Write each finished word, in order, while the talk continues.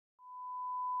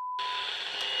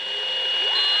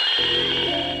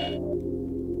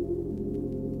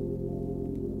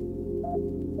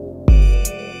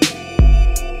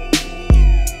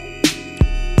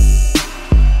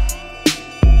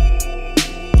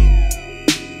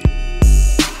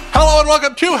Hello and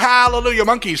welcome to Hallelujah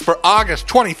Monkeys for August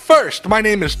 21st. My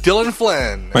name is Dylan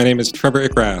Flynn. My name is Trevor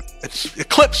Ickrath. It's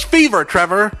eclipse fever,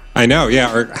 Trevor. I know,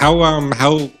 yeah. Or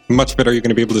how much of it are you going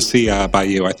to be able to see by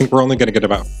you? I think we're only going to get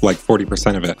about like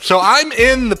 40% of it. So I'm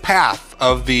in the path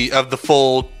of the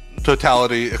full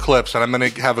totality eclipse, and I'm going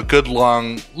to have a good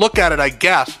long look at it, I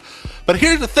guess. But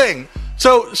here's the thing.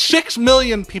 So 6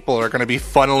 million people are going to be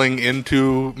funneling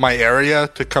into my area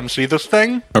to come see this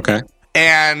thing. Okay.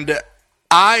 And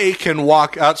I can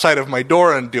walk outside of my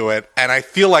door and do it, and I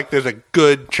feel like there's a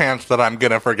good chance that I'm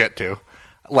going to forget to.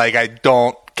 Like, I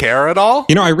don't care at all.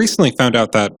 You know, I recently found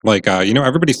out that, like,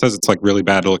 everybody says it's, like, really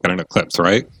bad to look at an eclipse,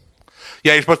 right?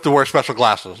 Yeah, you're supposed to wear special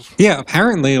glasses. Yeah,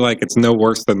 apparently, like, it's no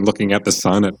worse than looking at the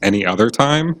sun at any other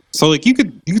time. So, like, you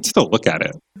could still look at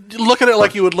it. Look at it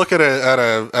like you would look at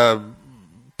a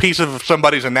piece of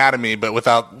somebody's anatomy, but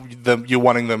without you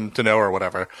wanting them to know or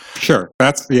whatever. Sure,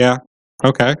 yeah,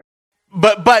 okay.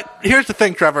 But here's the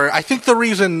thing, Trevor. I think the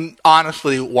reason,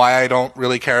 honestly, why I don't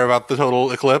really care about the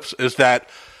total eclipse is that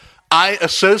I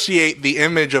associate the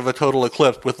image of a total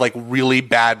eclipse with, like, really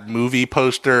bad movie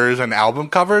posters and album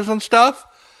covers and stuff.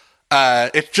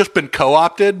 It's just been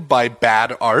co-opted by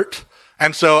bad art.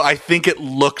 And so I think it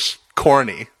looks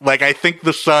corny. Like, I think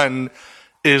the sun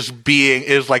is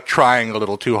like trying a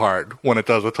little too hard when it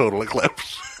does a total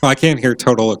eclipse. Well, I can't hear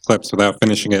total eclipse without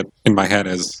finishing it in my head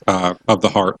as of the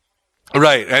heart.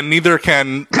 Right, and neither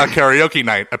can a karaoke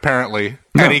night, apparently.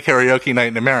 No. Any karaoke night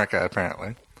in America,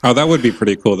 apparently. Oh, that would be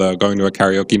pretty cool, though, going to a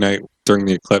karaoke night during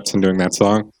the eclipse and doing that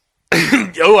song.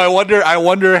 Oh, I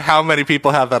wonder how many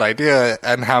people have that idea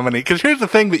and how many... Because here's the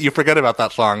thing that you forget about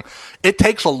that song. It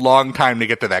takes a long time to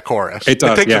get to that chorus. It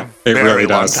does, it takes yeah. a very really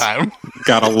does. long time.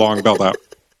 Got a long build-up.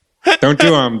 Don't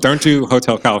do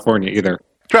Hotel California either.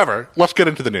 Trevor, let's get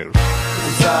into the news.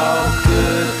 It's all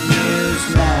good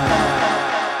news now.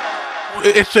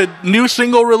 It's a new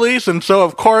single release, and so,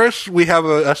 of course, we have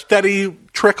a steady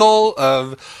trickle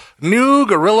of new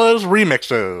Gorillaz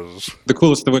remixes. The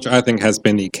coolest of which I think has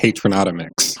been the Kaytranada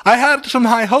mix. I had some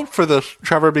high hope for this,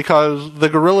 Trevor, because the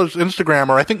Gorillaz Instagram,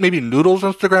 or I think maybe Noodle's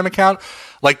Instagram account,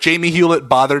 like Jamie Hewlett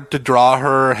bothered to draw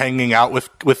her hanging out with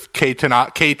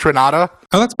Kaytranada.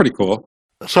 Oh, that's pretty cool.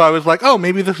 So I was like, oh,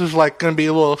 maybe this is like going to be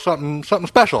a little something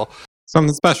special.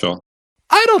 Something special.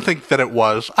 I don't think that it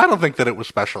was. I don't think that it was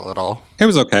special at all. It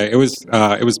was okay. It was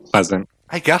pleasant.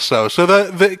 I guess so. So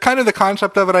the kind of the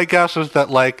concept of it, I guess, is that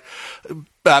like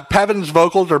Pevin's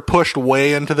vocals are pushed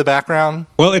way into the background.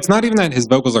 Well, it's not even that his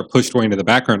vocals are pushed way into the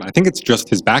background. I think it's just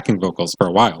his backing vocals for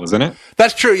a while, isn't it?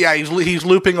 That's true. Yeah, he's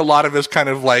looping a lot of his kind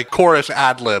of like chorus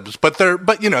ad libs, but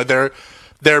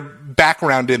they're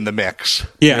background in the mix.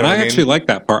 Yeah, and I actually like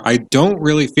that part. I don't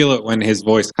really feel it when his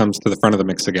voice comes to the front of the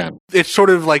mix again. It's sort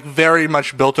of like very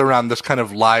much built around this kind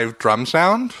of live drum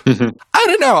sound. Mm-hmm. I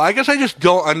don't know. I guess I just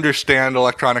don't understand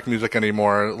electronic music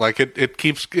anymore. Like it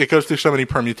goes through so many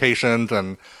permutations,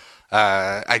 and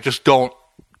I just don't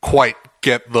quite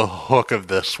get the hook of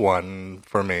this one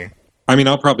for me. I mean,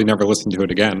 I'll probably never listen to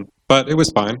it again, but it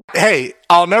was fine. Hey,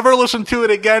 I'll never listen to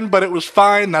it again, but it was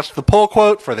fine. That's the pull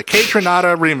quote for the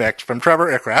Kaytranada remix from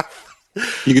Trevor Ickrath.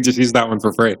 You could just use that one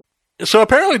for free. So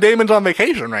apparently Damon's on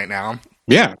vacation right now.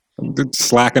 Yeah,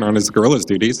 slacking on his Gorillaz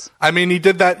duties. I mean, he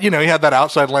did that, he had that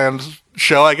Outside Lands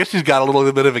show. I guess he's got a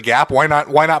little bit of a gap. Why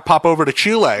not pop over to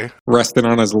Chile? Resting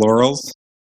on his laurels.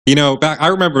 I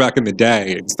remember back in the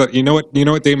day, you know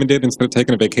what Damon did instead of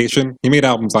taking a vacation? He made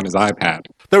albums on his iPad.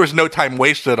 There was no time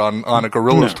wasted on a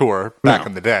Gorillaz tour back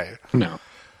in the day. No.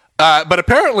 But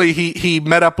apparently he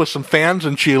met up with some fans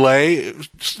in Chile.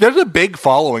 There's a big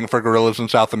following for Gorillaz in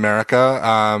South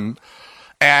America.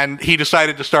 And he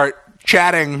decided to start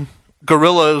chatting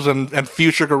Gorillaz and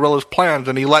future Gorillaz plans.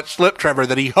 And he let slip, Trevor,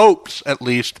 that he hopes, at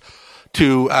least,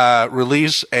 to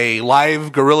release a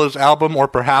live Gorillaz album or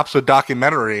perhaps a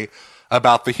documentary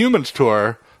about the Humans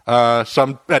tour at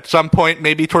some point,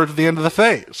 maybe towards the end of the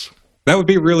phase. That would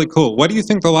be really cool. What do you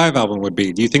think the live album would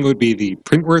be? Do you think it would be the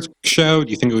Printworks show?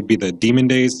 Do you think it would be the Demon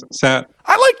Days set?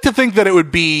 I like to think that it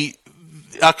would be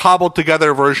a cobbled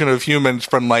together version of Humans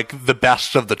from like the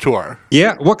best of the tour.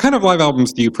 Yeah. What kind of live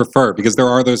albums do you prefer? Because there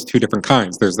are those two different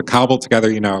kinds. There's the cobbled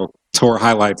together, tour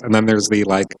highlights, and then there's the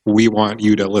we want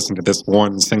you to listen to this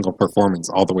one single performance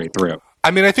all the way through.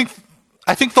 I mean, I think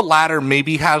the latter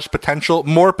maybe has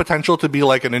more potential to be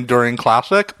like an enduring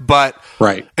classic, but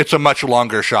right. It's a much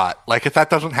longer shot. Like if that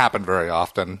doesn't happen very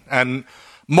often. And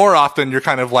More often, you're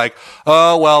kind of like,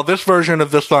 oh, well, this version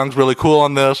of this song's really cool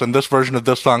on this, and this version of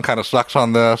this song kind of sucks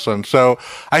on this. And so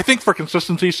I think for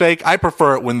consistency's sake, I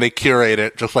prefer it when they curate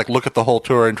it, just like look at the whole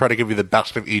tour and try to give you the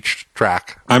best of each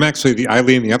track. I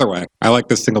lean the other way. I like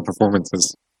the single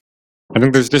performances. I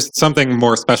think there's just something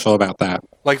more special about that.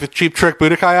 Like the Cheap Trick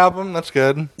Budokai album, that's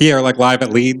good. Yeah, or like Live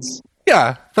at Leeds.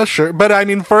 Yeah, that's sure. But I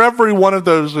mean, for every one of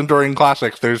those enduring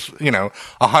classics, there's,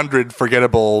 100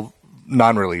 forgettable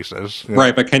non-releases.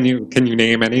 Right, but can you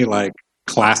name any like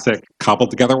classic cobbled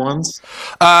together ones?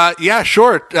 Yeah,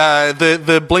 sure.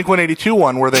 The Blink-182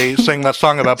 one where they sing that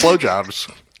song about blowjobs.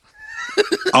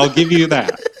 I'll give you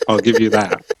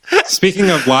that. Speaking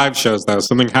of live shows, though,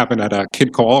 something happened at a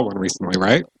Kid Koala one recently,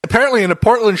 right? Apparently, in a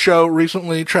Portland show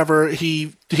recently, Trevor,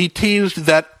 he teased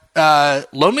that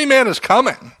Lonely Man is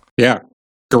coming. Yeah.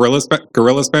 Gorillas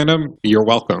fandom, you're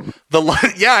welcome.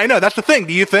 Yeah, I know. That's the thing.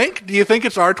 Do you think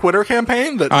it's our Twitter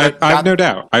campaign? I have no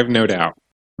doubt.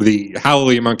 The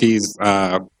Hallelujah Monkeys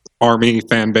Army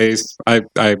fan base,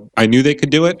 I knew they could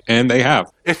do it, and they have.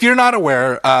 If you're not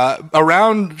aware,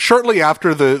 around shortly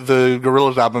after the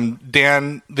Gorillaz album,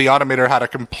 Dan the Automator had a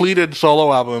completed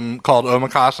solo album called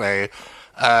Omakase,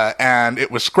 and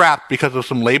it was scrapped because of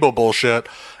some label bullshit,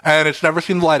 and it's never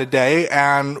seen the light of day.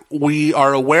 And we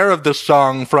are aware of this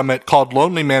song from it called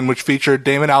Lonely Man, which featured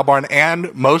Damon Albarn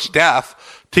and Mos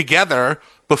Def together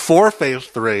before Phase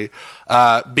 3,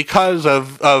 because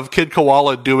of Kid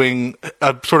Koala doing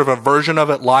a sort of a version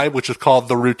of it live, which is called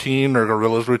The Routine or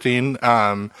Gorillaz Routine.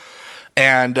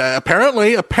 And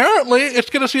apparently it's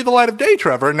going to see the light of day,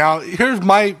 Trevor. Now, here's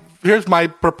my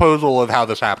proposal of how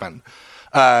this happened.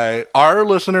 Our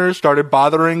listeners started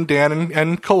bothering Dan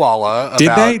and Koala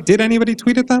about... Did anybody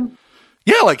tweet at them?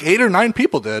 Yeah, like 8 or 9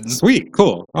 people did. Sweet,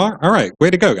 cool. All right,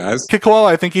 way to go, guys. Kid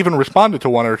Koala, I think, even responded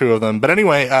to 1 or 2 of them. But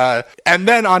anyway, and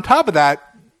then on top of that,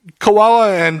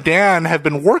 Koala and Dan have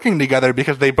been working together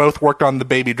because they both worked on the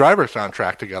Baby Driver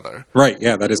soundtrack together. Right,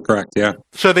 yeah, that is correct, yeah.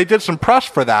 So they did some press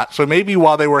for that. So maybe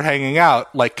while they were hanging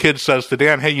out, like Kid says to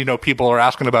Dan, hey, people are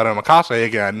asking about Omakase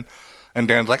again. And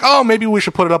Dan's like, oh, maybe we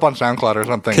should put it up on SoundCloud or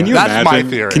something. That's my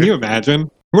theory. Can you imagine?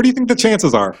 What do you think the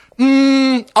chances are?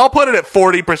 I'll put it at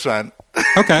 40%.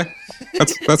 Okay,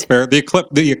 that's fair.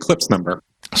 The eclipse number.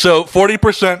 So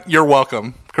 40%, you're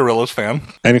welcome, Gorillaz fan.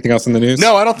 Anything else in the news?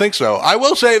 No, I don't think so. I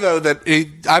will say, though, that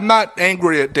I'm not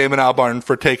angry at Damon Albarn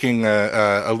for taking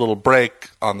a little break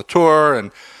on the tour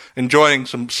and enjoying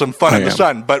some fun in the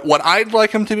sun. But what I'd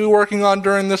like him to be working on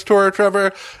during this tour,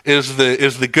 Trevor, is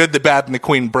the Good, the Bad, and the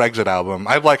Queen Brexit album.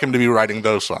 I'd like him to be writing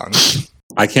those songs.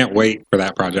 I can't wait for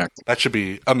that project. That should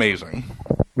be amazing.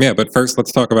 Yeah, but first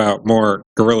let's talk about more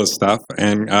Gorillaz stuff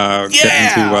and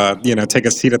get into take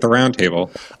a seat at the round table.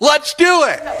 Let's do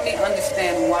it. Help me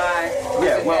understand why we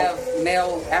have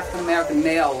African American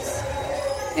males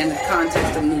in the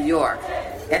context of New York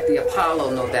at the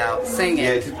Apollo, no doubt,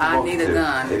 singing "I Need a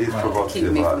Gun" to keep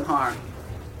me from harm.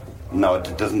 No,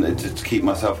 it doesn't. It's to keep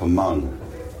myself among.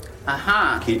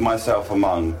 Keep myself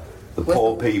among the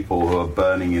poor people who are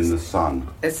burning in the sun.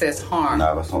 It says harm.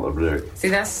 No, that's not the lyric. See,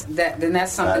 then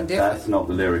that's something different. That's not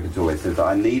the lyric at all. It says,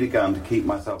 I need a gun to keep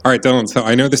myself... All right, Dylan, so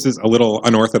I know this is a little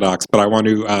unorthodox, but I want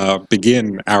to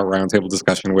begin our roundtable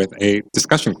discussion with a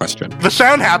discussion question. The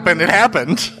sound happened. It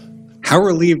happened. How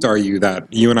relieved are you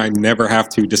that you and I never have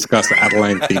to discuss at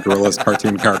length the Gorillaz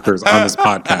cartoon characters on this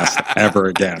podcast ever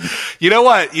again? You know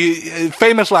what?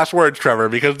 Famous last words, Trevor,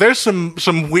 because there's some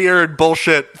weird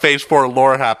bullshit Phase 4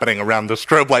 lore happening around the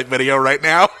strobe light video right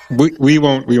now. We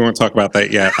won't talk about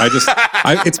that yet.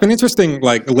 It's been interesting,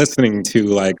 like listening to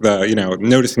like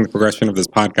noticing the progression of this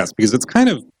podcast, because it's kind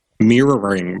of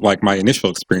mirroring like my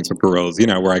initial experience with Gorillaz,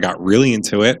 where I got really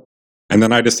into it. And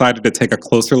then I decided to take a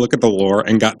closer look at the lore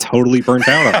and got totally burnt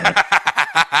out on it.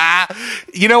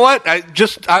 You know what?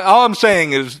 All I'm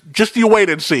saying is just you wait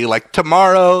and see. Like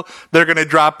tomorrow, they're going to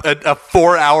drop a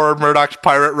 4-hour Murdoch's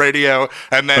Pirate Radio,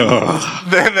 and then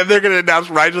they're going to announce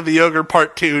Rise of the Ogre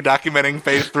Part 2, documenting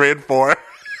Phase 3 and 4.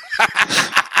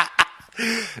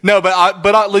 No,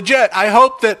 but legit, I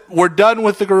hope that we're done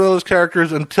with the Gorillaz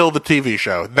characters until the TV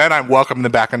show. Then I'm welcoming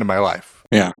them back into my life.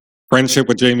 Yeah. Friendship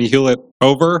with Jamie Hewlett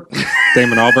over.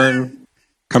 Damon Albarn,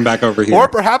 come back over here. Or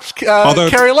perhaps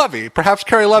Carrie Levy. Perhaps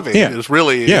Carrie Levy is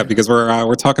really... Yeah, because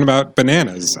we're talking about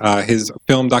Bananas, his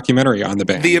film documentary on the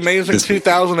band. The amazing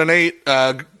 2008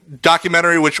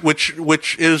 documentary,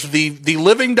 which is the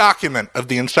living document of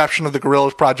the inception of the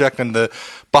Gorillaz project and the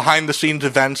behind-the-scenes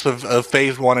events of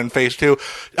Phase 1 and Phase 2.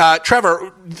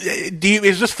 Trevor,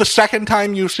 is this the second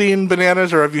time you've seen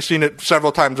Bananas, or have you seen it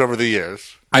several times over the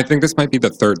years? I think this might be the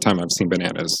third time I've seen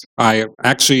Bananas. I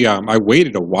actually, I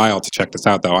waited a while to check this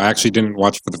out, though. I actually didn't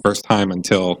watch it for the first time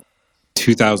until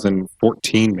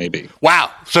 2014, maybe.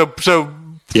 Wow. So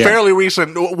fairly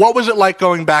recent. What was it like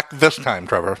going back this time,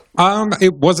 Trevor?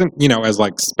 It wasn't, as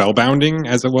like spellbounding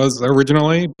as it was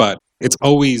originally, but it's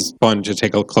always fun to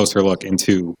take a closer look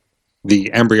into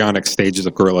the embryonic stages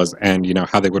of Gorillaz and,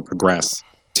 how they would progress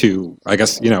to, I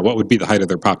guess, what would be the height of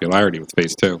their popularity with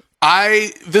Phase 2.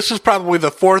 This is probably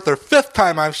the fourth or fifth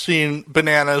time I've seen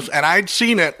Bananas, and I'd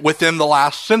seen it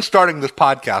since starting this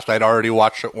podcast, I'd already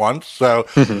watched it once, so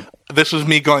this is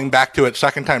me going back to it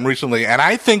second time recently, and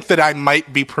I think that I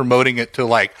might be promoting it to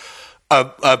like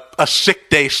a sick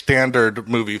day standard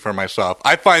movie for myself.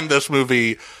 I find this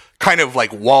movie kind of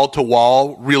like wall to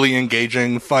wall, really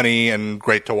engaging, funny, and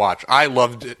great to watch. I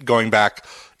loved it going back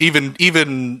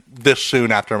even this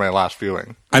soon after my last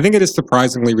viewing. I think it is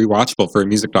surprisingly rewatchable for a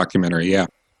music documentary, yeah.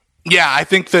 Yeah, I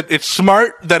think that it's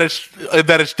smart that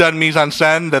it's done mise en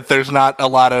scène, that there's not a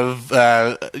lot of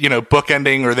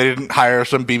bookending, or they didn't hire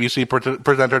some BBC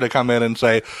presenter to come in and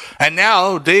say, and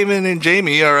now Damon and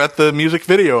Jamie are at the Music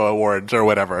Video Awards or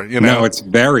whatever. No, it's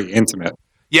very intimate.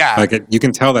 Yeah. Like you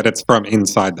can tell that it's from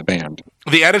inside the band.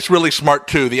 The edit's really smart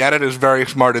too. The edit is very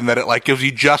smart in that it like gives you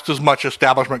just as much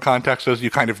establishment context as you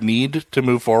kind of need to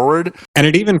move forward. And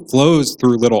it even flows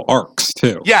through little arcs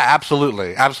too. Yeah,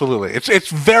 absolutely. Absolutely. It's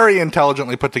very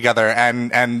intelligently put together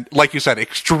and like you said,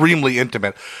 extremely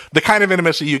intimate. The kind of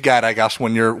intimacy you get, I guess,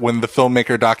 when the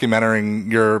filmmaker documenting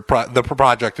the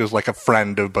project is like a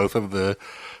friend of both of the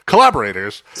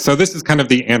collaborators. So this is kind of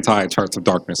the anti-Charts of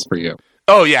Darkness for you.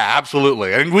 Oh, yeah,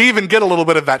 absolutely. And we even get a little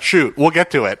bit of that shoot. We'll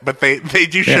get to it. But they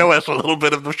do show us a little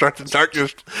bit of the Charts of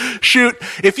Darkness shoot.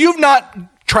 If you've not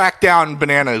tracked down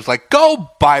Bananas, like, go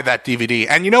buy that DVD.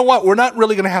 And you know what? We're not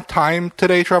really going to have time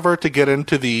today, Trevor, to get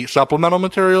into the supplemental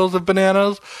materials of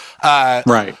Bananas.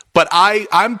 Right. But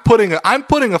I'm putting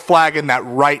a flag in that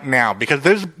right now, because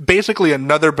there's basically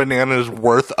another Bananas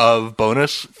worth of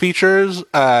bonus features.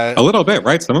 A little bit,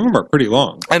 right? Some of them are pretty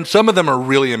long. And some of them are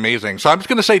really amazing. So I'm just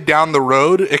going to say down the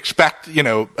road, expect,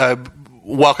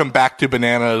 Welcome Back to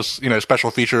Bananas, special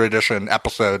feature edition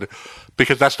episode,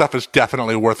 because that stuff is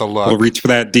definitely worth a look. We'll reach for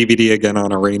that DVD again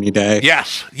on a rainy day.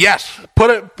 Yes.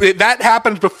 That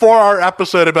happens before our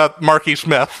episode about Marky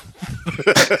Smith.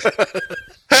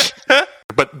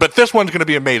 But this one's going to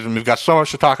be amazing. We've got so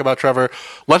much to talk about, Trevor.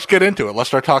 Let's get into it. Let's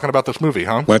start talking about this movie,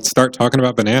 huh? Let's start talking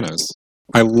about Bananas.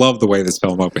 I love the way this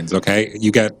film opens, okay?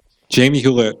 You get Jamie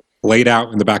Hewlett laid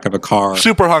out in the back of a car.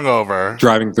 Super hungover.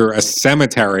 Driving through a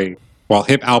cemetery while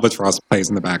Hip Albatross plays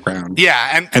in the background.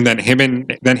 Yeah, and then him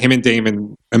and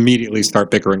Damon immediately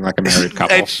start bickering like a married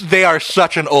couple. They are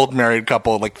such an old married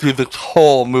couple, like through this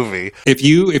whole movie. If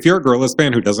you're a Gorillaz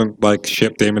fan who doesn't like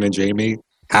ship Damon and Jamie,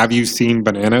 have you seen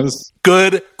Bananas?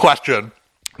 Good question.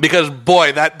 Because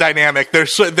boy, that dynamic,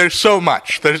 there's so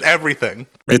much. There's everything.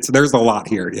 There's a lot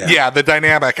here, yeah. Yeah, the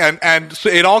dynamic. And so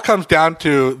it all comes down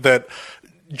to that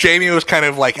Jamie was kind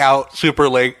of like out super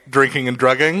late drinking and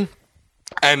drugging.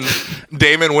 And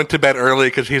Damon went to bed early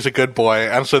because he's a good boy,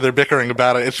 and so they're bickering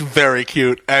about it. It's very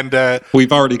cute, and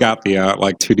we've already got the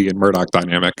like Tootie and Murdoch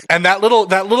dynamic, and that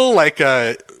little like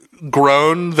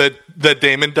groan that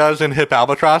Damon does in Hip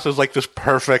Albatross is like this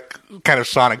perfect kind of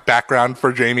sonic background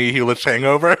for Jamie Hewlett's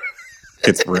hangover.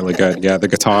 It's really good, yeah. The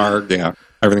guitar, yeah,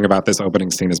 everything about this opening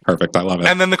scene is perfect. I love it.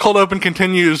 And then the cold open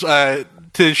continues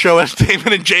to show us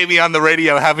Damon and Jamie on the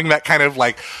radio having that kind of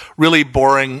like really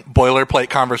boring boilerplate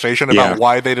conversation about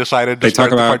why they decided to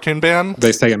start the cartoon band.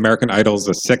 They say American Idol is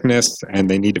a sickness and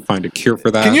they need to find a cure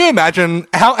for that. Can you imagine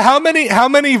how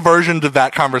many versions of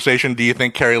that conversation do you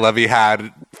think Carrie Levy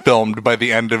had filmed by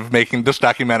the end of making this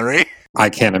documentary? I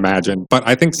can't imagine, but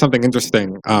I think something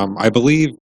interesting. I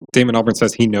believe Damon Albarn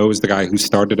says he knows the guy who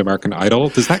started American Idol.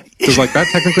 Does that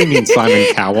technically mean Simon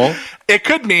Cowell? It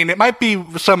could mean. It might be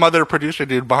some other producer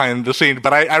dude behind the scenes,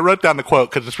 but I wrote down the quote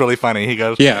because it's really funny. He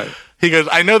goes,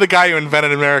 I know the guy who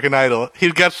invented American Idol.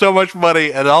 He's got so much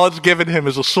money, and all it's given him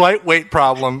is a slight weight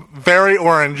problem, very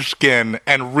orange skin,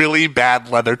 and really bad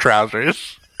leather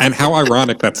trousers. And how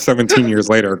ironic that 17 years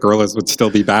later, Gorillaz would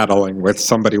still be battling with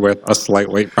somebody with a slight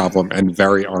weight problem and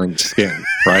very orange skin,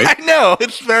 right? I know.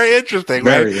 It's very interesting,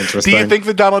 right? Very interesting. Do you think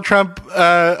that Donald Trump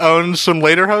owns some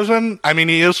lederhosen? I mean,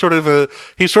 he's sort of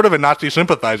a Nazi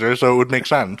sympathizer, so it would make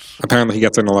sense. Apparently he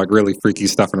gets into like really freaky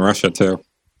stuff in Russia, too.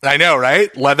 I know, right?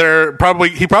 Leather,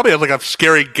 he probably has like a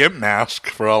scary gimp mask,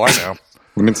 for all I know.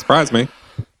 Wouldn't surprise me.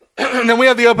 And then we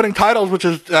have the opening titles, which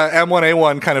is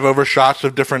M1A1 kind of over shots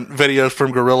of different videos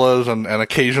from Gorillaz and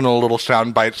occasional little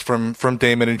sound bites from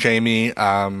Damon and Jamie.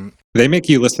 They make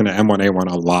you listen to M1A1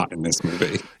 a lot in this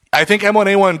movie. I think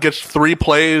M1A1 gets 3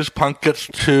 plays, Punk gets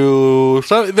 2.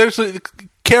 So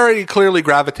Carrie clearly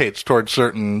gravitates towards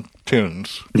certain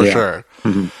tunes, for sure.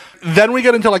 Mm-hmm. Then we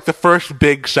get into like the first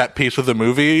big set piece of the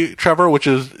movie, Trevor, which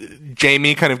is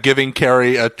Jamie kind of giving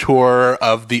Carrie a tour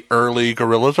of the early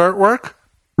Gorillaz artwork.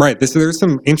 Right. There's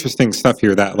some interesting stuff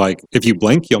here that, like, if you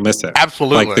blink, you'll miss it.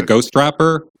 Absolutely. Like, the Ghost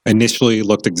Rapper initially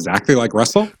looked exactly like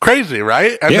Russell. Crazy,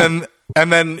 right? And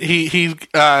then he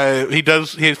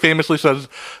famously says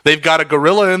they've got a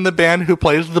gorilla in the band who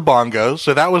plays the bongos.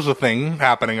 So that was a thing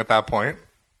happening at that point.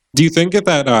 Do you think if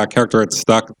that character had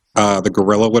stuck, the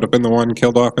gorilla would have been the one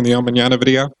killed off in the El Mañana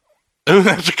video? Oh,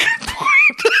 that's a good point.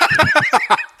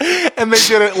 And they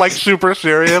did it like super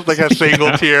serious, like a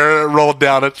single tear rolled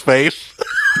down its face.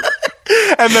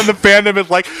 And then the fandom is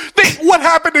like, what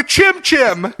happened to Chim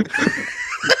Chim?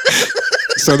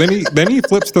 So then he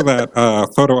flips to that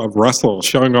photo of Russell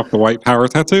showing off the white power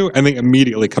tattoo, and they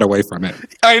immediately cut away from it.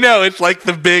 I know, it's like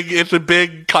it's a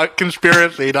big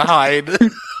conspiracy to hide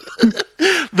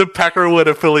the Peckerwood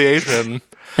affiliation.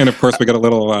 And of course, we got a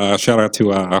little shout out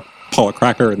to Paula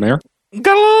Cracker in there.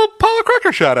 Got a little Paula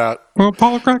Cracker shout out. Well,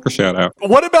 Paula Cracker shout out.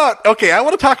 What about, okay, I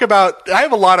want to talk about, I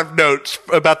have a lot of notes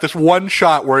about this one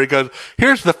shot where he goes,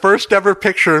 here's the first ever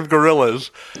picture of Gorillaz.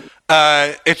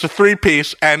 It's a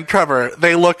 3-piece, and Trevor,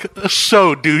 they look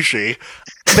so douchey.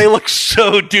 They look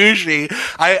so douchey.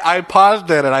 I paused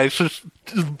it and I just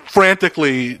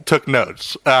frantically took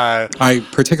notes. I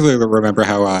particularly remember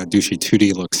how douchey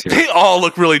 2D looks here. They all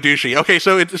look really douchey. Okay,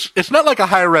 so it's not like a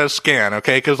high-res scan,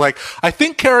 okay? Because, like, I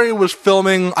think Carrie was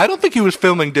filming, I don't think he was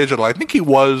filming digital. I think he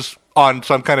was on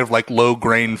some kind of, like,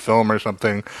 low-grain film or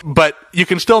something. But you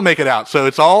can still make it out. So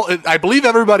it's all, I believe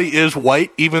everybody is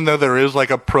white, even though there is, like,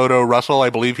 a proto-Russell. I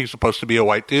believe he's supposed to be a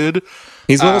white dude.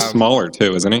 He's a little smaller,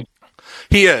 too, isn't he?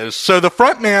 He is. So the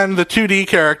front man, the 2D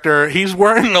character, he's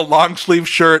wearing a long sleeve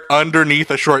shirt underneath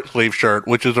a short sleeve shirt,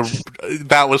 which is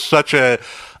that was such a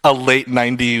late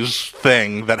 90s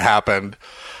thing that happened.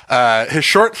 His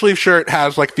short sleeve shirt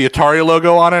has like the Atari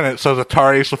logo on it, and it says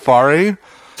Atari Safari.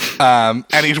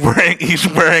 And he's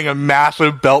wearing a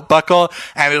massive belt buckle,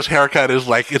 and his haircut is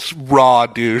like, it's raw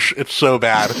douche. It's so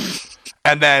bad.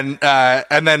 And then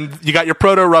you got your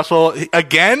proto Russell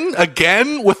again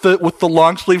with the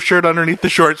long sleeve shirt underneath the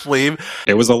short sleeve.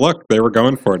 It was a look they were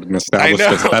going for, an established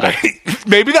aesthetic.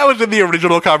 Maybe that was in the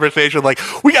original conversation. Like,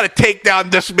 we got to take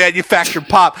down this manufactured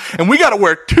pop, and we got to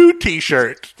wear 2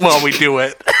 T-shirts while we do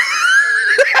it.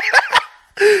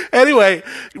 Anyway,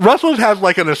 Russell's has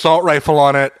like an assault rifle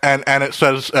on it, and it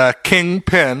says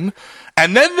Kingpin.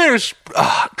 And then there's,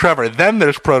 Trevor,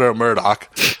 there's Proto Murdoch.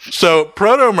 So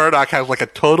Proto Murdoch has like a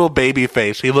total baby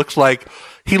face. He looks like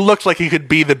he could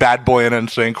be the bad boy in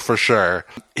NSYNC for sure.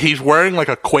 He's wearing like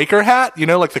a Quaker hat, you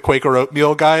know, like the Quaker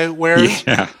oatmeal guy wears.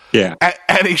 Yeah.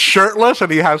 And he's shirtless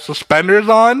and he has suspenders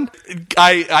on.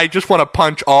 I just want to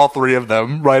punch all 3 of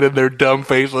them right in their dumb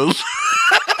faces.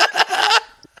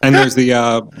 And there's the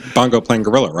bongo playing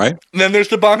gorilla, right? And then there's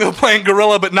the bongo playing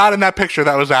gorilla, but not in that picture.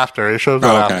 That was after. It shows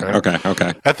that after.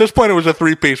 Okay. At this point, it was a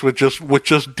 3-piece with just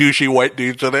douchey white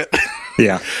dudes in it.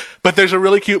 Yeah. But there's a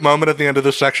really cute moment at the end of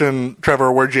this section,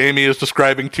 Trevor, where Jamie is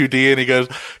describing 2D, and he goes,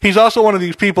 he's also one of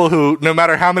these people who, no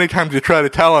matter how many times you try to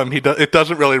tell him, it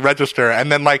doesn't really register.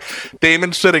 And then, like,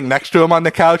 Damon's sitting next to him on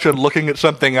the couch and looking at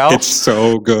something else. It's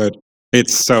so good.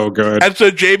 It's so good. And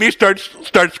so Jamie starts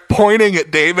pointing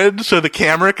at Damon so the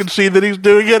camera can see that he's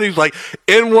doing it. He's like,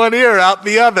 in one ear, out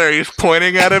the other. He's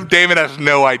pointing at him. Damon has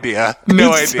no idea.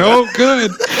 It's so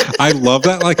good. I love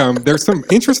that. Like, there's some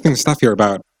interesting stuff here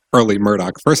about early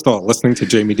Murdoch. First of all, listening to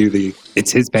Jamie do "It's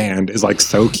his band" is like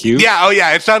so cute.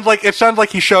 Yeah, it sounds like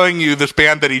he's showing you this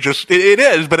band that he just it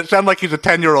is, but it sounds like he's a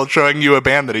 10-year-old showing you a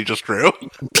band that he just drew.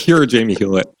 Pure Jamie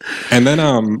Hewlett. And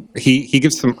then he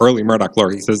gives some early Murdoch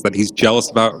lore. He says that he's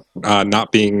jealous about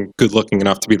not being good looking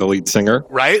enough to be the lead singer.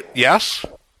 Right? Yes.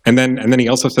 And then he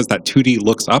also says that 2D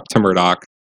looks up to Murdoch,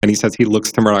 and he says he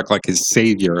looks to Murdoch like his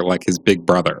savior, like his big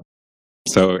brother.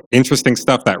 So interesting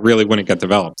stuff that really wouldn't get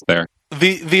developed there.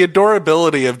 The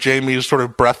adorability of Jamie's sort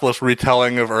of breathless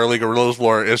retelling of early Gorillaz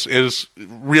lore is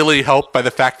really helped by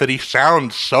the fact that he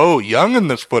sounds so young in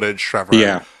this footage, Trevor.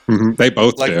 Yeah, they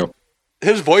both do.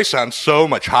 His voice sounds so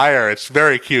much higher. It's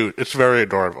very cute. It's very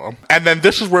adorable. And then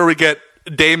this is where we get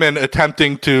Damon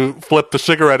attempting to flip the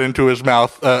cigarette into his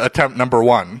mouth, attempt number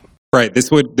 1. Right.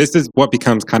 This is what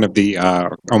becomes kind of the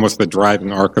almost the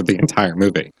driving arc of the entire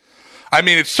movie. I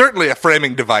mean, it's certainly a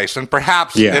framing device, and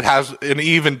perhaps it has an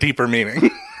even deeper meaning.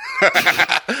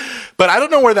 But I don't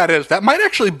know where that is. That might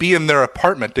actually be in their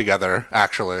apartment together,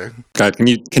 actually. God, can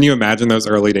you imagine those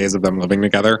early days of them living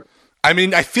together? I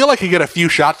mean, I feel like you get a few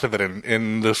shots of it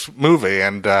in this movie,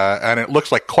 and it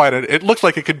looks like it looks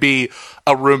like it could be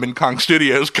a room in Kong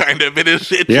Studios, kind of.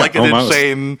 It's like an almost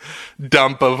insane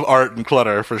dump of art and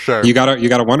clutter for sure. You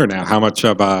gotta wonder now how much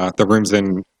of the rooms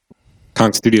in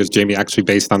Kong Studios, Jamie, actually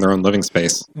based on their own living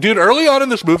space. Dude, early on in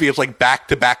this movie, it's like back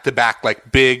to back to back,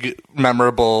 like big,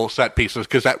 memorable set pieces,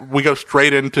 because we go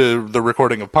straight into the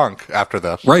recording of Punk after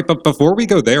this. Right, but before we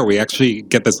go there, we actually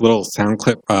get this little sound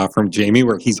clip from Jamie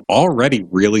where he's already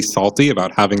really salty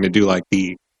about having to do like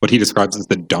what he describes as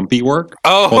the dumpy work.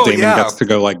 While Damon gets to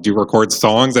go like do record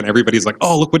songs, and everybody's like,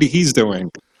 oh, look what he's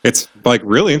doing. It's like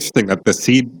really interesting that the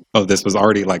seed of this was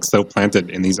already like so planted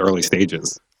in these early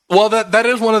stages. Well, that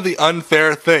is one of the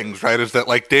unfair things, right? Is that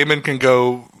like Damon can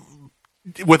go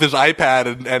with his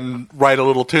iPad and write a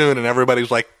little tune, and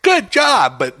everybody's like, "Good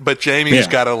job," but Jamie's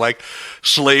got to like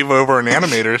slave over an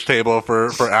animator's table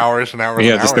for hours and hours.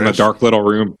 Yeah, and just hours. In a dark little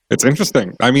room. It's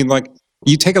interesting. I mean, like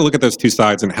you take a look at those two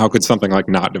sides, and how could something like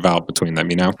not develop between them?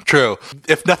 You know? True.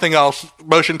 If nothing else,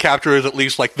 motion capture is at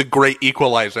least like the great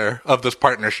equalizer of this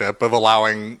partnership of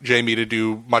allowing Jamie to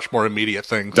do much more immediate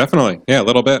things. Definitely, yeah, a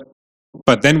little bit.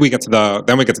 But then we get to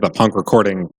the Punk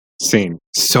recording scene.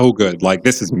 So good. Like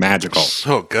this is magical.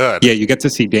 So good. Yeah, you get to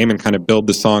see Damon kind of build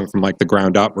the song from like the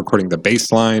ground up, recording the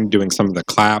bass line, doing some of the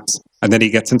claps, and then he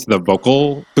gets into the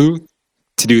vocal booth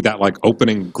to do that like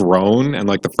opening groan and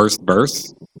like the first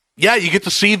verse. Yeah, you get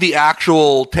to see the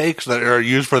actual takes that are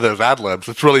used for those ad-libs.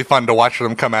 It's really fun to watch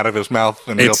them come out of his mouth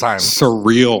in real time. It's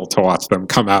surreal to watch them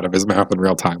come out of his mouth in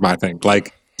real time, I think.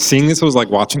 Like seeing this was like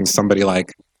watching somebody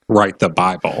like write the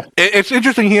Bible. It's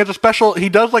interesting. He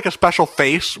does like a special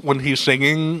face when he's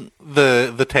singing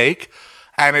the take,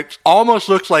 and it almost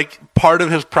looks like part of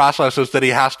his process is that he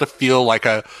has to feel like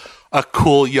a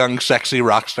cool, young, sexy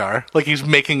rock star. Like he's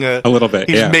making a little bit.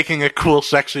 He's making a cool,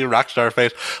 sexy rock star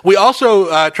face. We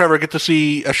also, Trevor, get to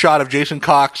see a shot of Jason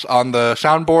Cox on the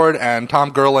soundboard and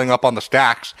Tom Gerling up on the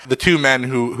stacks. The two men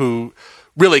who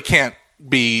really can't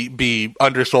be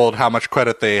undersold how much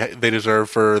credit they deserve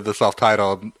for the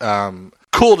self-titled.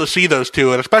 Cool to see those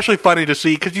two, and especially funny to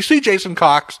see because you see Jason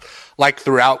Cox like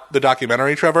throughout the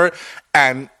documentary, Trevor,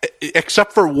 and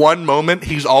except for one moment,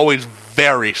 he's always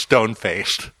very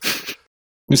stone-faced.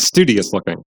 He's studious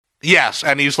looking. Yes,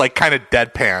 and he's like kind of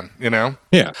deadpan, you know.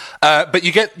 Yeah. But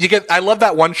you get. I love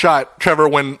that one shot, Trevor,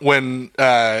 when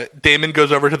Damon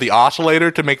goes over to the oscillator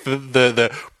to make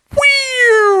the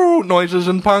noises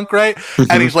in Punk, right?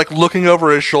 And he's like looking over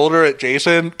his shoulder at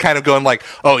Jason, kind of going like,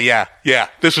 "Oh yeah,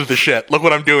 this is the shit. Look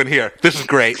what I'm doing here. This is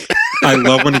great." I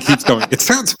love when he keeps going. It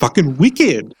sounds fucking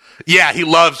wicked. Yeah, he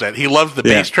loves it. He loves the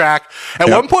bass track. At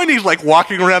one point, he's like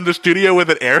walking around the studio with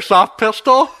an airsoft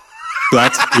pistol.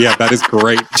 That is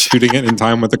great. Shooting it in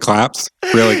time with the claps,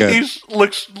 really good. He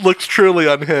looks truly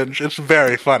unhinged. It's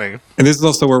very funny. And this is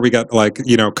also where we got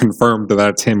confirmed that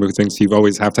it's him who thinks you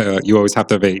always have to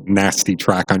have a nasty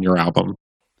track on your album.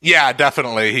 Yeah,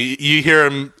 definitely. You hear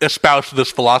him espouse this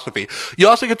philosophy. You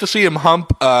also get to see him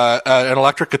hump an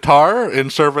electric guitar in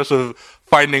service of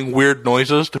finding weird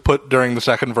noises to put during the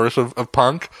second verse of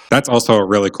Punk. That's also a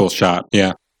really cool shot.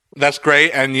 Yeah. That's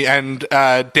great. And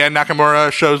Dan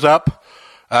Nakamura shows up.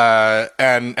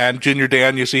 And Junior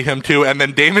Dan, you see him too. And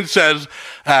then Damon says,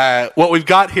 what we've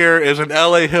got here is an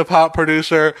LA hip hop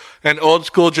producer, an old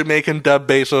school Jamaican dub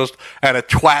bassist, and a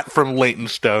twat from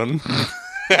Leytonstone.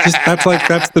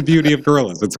 That's the beauty of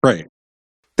Gorillaz. It's great.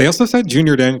 They also said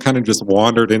Junior Dan kind of just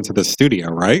wandered into the studio,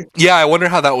 right? Yeah, I wonder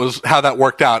how that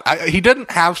worked out. He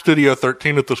didn't have Studio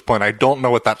 13 at this point. I don't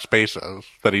know what that space is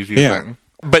that he's using. Yeah.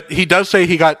 But he does say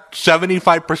he got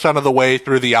 75% of the way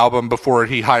through the album before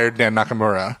he hired Dan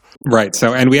Nakamura. Right.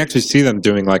 So, and we actually see them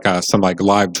doing some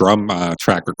live drum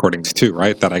track recordings too,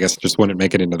 right? That I guess just wouldn't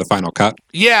make it into the final cut.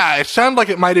 Yeah, it sounded like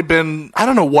it might have been, I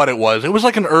don't know what it was. It was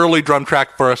like an early drum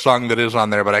track for a song that is on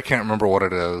there, but I can't remember what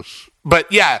it is.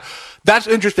 But yeah, that's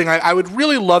interesting. I would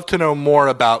really love to know more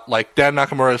about like Dan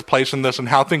Nakamura's place in this and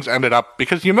how things ended up,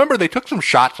 because you remember they took some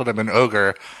shots at him in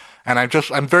Ogre. And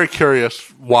I'm very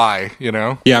curious why, you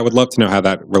know? Yeah, I would love to know how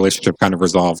that relationship kind of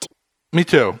resolved. Me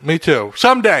too.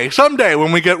 Someday,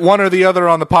 when we get one or the other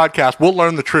on the podcast, we'll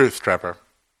learn the truth, Trevor.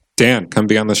 Dan, come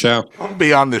be on the show. Come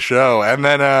be on the show. And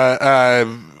then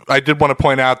I did want to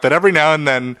point out that every now and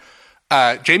then,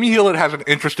 Jamie Hewlett has an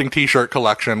interesting T-shirt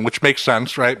collection, which makes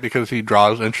sense, right? Because he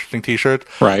draws interesting T-shirts.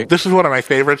 Right. This is one of my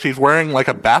favorites. He's wearing like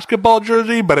a basketball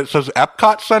jersey, but it says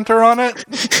Epcot Center on it.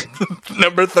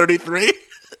 Number 33.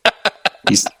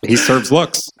 He serves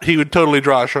looks. He would totally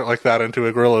draw a shirt like that into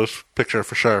a Gorillaz picture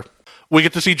for sure. We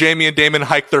get to see Jamie and Damon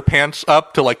hike their pants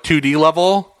up to like 2D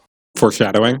level.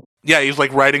 Foreshadowing. Yeah, he's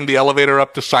like riding the elevator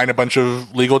up to sign a bunch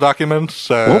of legal documents.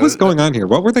 What was going on here?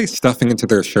 What were they stuffing into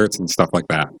their shirts and stuff like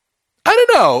that? I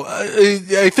don't know.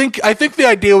 I think the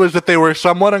idea was that they were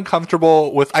somewhat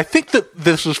uncomfortable with. I think that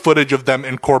this is footage of them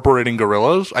incorporating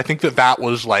Gorillaz. I think that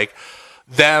was like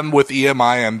them with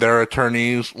EMI and their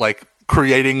attorneys like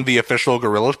creating the official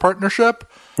Gorillaz partnership.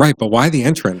 Right, but why the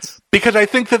entrance? Because I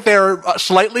think that they're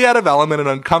slightly out of element and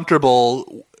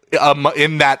uncomfortable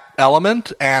in that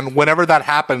element, and whenever that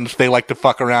happens, they like to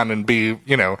fuck around and be,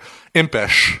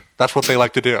 impish. That's what they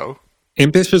like to do.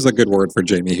 Impish is a good word for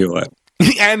Jamie Hewlett.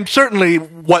 And certainly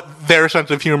what their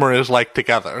sense of humor is like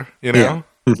together, Yeah.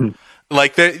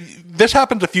 Like this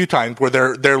happens a few times where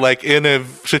they're like in a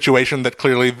situation that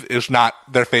clearly is not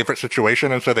their favorite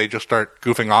situation, and so they just start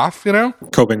goofing off,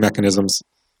 Coping mechanisms.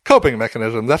 Coping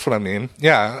mechanism. That's what I mean.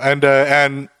 Yeah,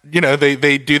 and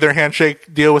they do their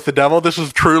handshake deal with the devil. This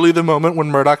is truly the moment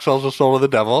when Murdoch sells the soul to the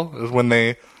devil. Is when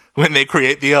they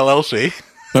create the LLC.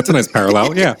 That's a nice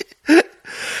parallel. Yeah.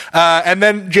 And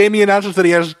then Jamie announces that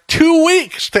he has 2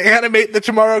 weeks to animate the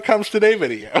Tomorrow Comes Today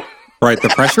video. Right. The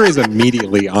pressure is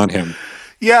immediately on him.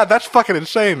 Yeah, that's fucking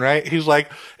insane, right? He's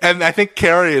like, and I think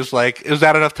Carrie is like, is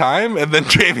that enough time? And then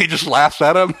Jamie just laughs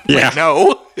at him. Yeah. Like,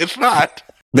 no, it's not.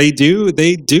 They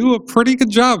do a pretty good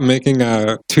job making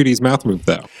Tootie's mouth move,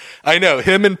 though. I know.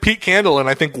 Him and Pete Candle, and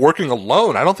I think working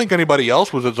alone. I don't think anybody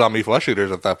else was at Zombie Flesh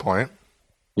Eaters at that point.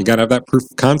 You got to have that proof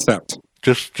of concept.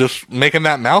 Just making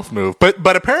that mouth move.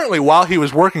 But apparently while he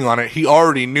was working on it, he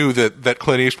already knew that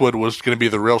Clint Eastwood was going to be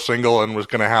the real single and was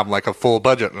going to have like a full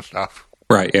budget and stuff.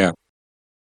 Right, yeah.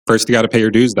 First you got to pay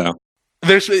your dues, though.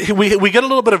 We get a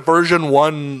little bit of version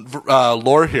 1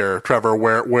 lore here, Trevor,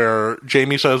 where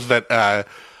Jamie says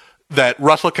that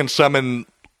Russell can summon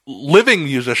living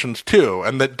musicians too,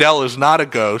 and that Del is not a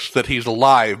ghost, that he's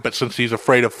alive, but since he's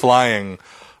afraid of flying,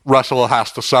 Russell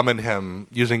has to summon him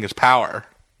using his power.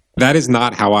 That is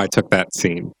not how I took that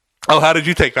scene. Oh, how did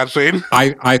you take that scene?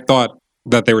 I thought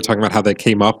that they were talking about how they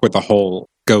came up with the whole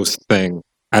ghost thing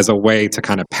as a way to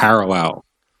kind of parallel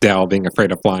Del being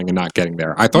afraid of flying and not getting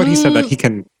there. I thought he said that he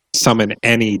can summon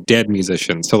any dead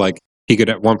musician. So, like, he could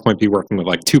at one point be working with,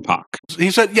 like, Tupac. He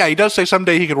said, yeah, he does say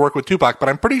someday he could work with Tupac, but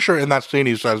I'm pretty sure in that scene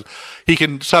he says he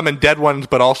can summon dead ones,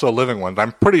 but also living ones.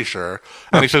 I'm pretty sure.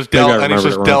 And he says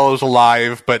Del is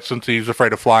alive, but since he's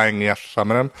afraid of flying, he has to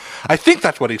summon him. I think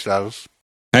that's what he says.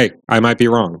 Hey, I might be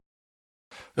wrong.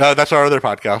 That's our other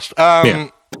podcast.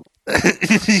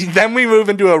 Then we move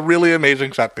into a really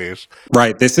amazing set piece.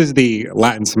 Right. This is the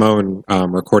Latin Simone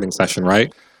recording session,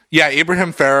 right? Yeah,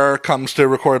 Ibrahim Ferrer comes to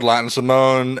record Latin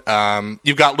Simone.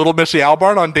 You've got little Missy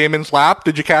Albarn on Damon's lap.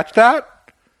 Did you catch that?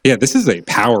 Yeah, this is a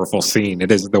powerful scene.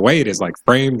 It is the way it is like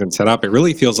framed and set up. It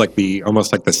really feels like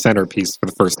almost like the centerpiece for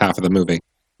the first half of the movie.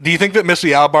 Do you think that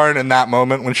Missy Albarn in that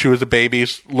moment when she was a baby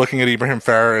looking at Ibrahim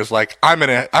Ferrer is like, I'm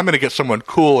gonna get someone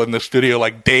cool in the studio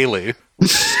like daily?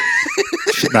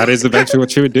 That is eventually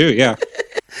what she would do, yeah.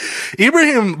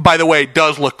 Ibrahim, by the way,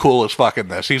 does look cool as fuck in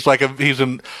this. He's like he's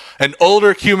an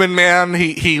older Cuban man.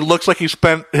 He looks like he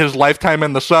spent his lifetime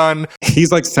in the sun.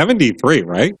 He's like 73,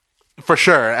 right? For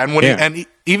sure. And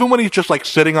even when he's just like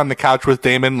sitting on the couch with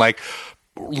Damon, like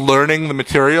learning the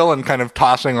material and kind of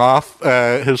tossing off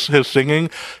his singing,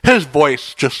 his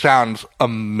voice just sounds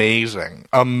amazing.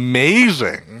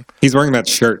 Amazing. He's wearing that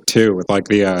shirt too with like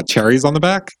the cherries on the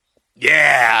back.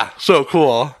 Yeah, so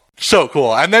cool. So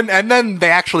cool. And then they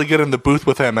actually get in the booth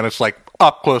with him and it's like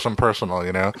up close and personal,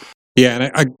 Yeah,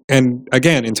 and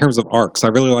again, in terms of arcs, I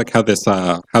really like how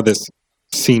this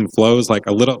scene flows. Like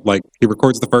a little, like he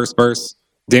records the first verse.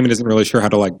 Damon isn't really sure how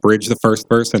to like bridge the first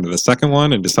verse into the second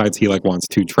one, and decides he like wants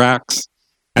 2 tracks.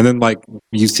 And then like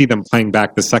you see them playing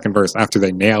back the second verse after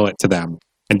they nail it to them,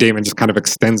 and Damon just kind of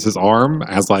extends his arm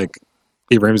as like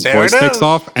Ibrahim's voice takes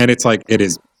off, and it's like it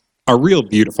is a real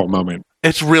beautiful moment.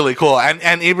 It's really cool.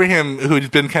 And Ibrahim, who's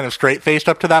been kind of straight-faced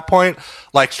up to that point,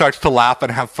 like starts to laugh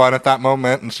and have fun at that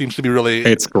moment and seems to be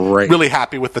it's great. Really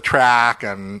happy with the track.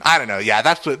 And I don't know. Yeah,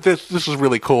 this is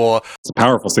really cool. It's a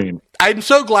powerful scene. I'm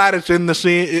so glad it's in the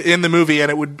scene, in the movie,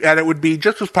 and it would be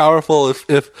just as powerful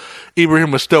if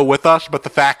Ibrahim was still with us, but the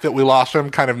fact that we lost him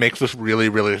kind of makes this really,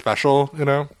 really special,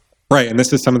 Right, and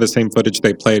this is some of the same footage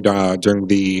they played during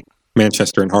the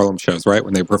Manchester and Harlem shows, right?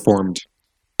 When they performed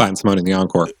Latin Simone in the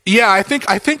encore. Yeah, I think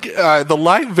the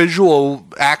live visual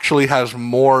actually has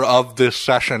more of this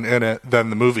session in it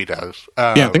than the movie does.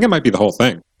 Yeah, I think it might be the whole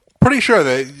thing. Pretty sure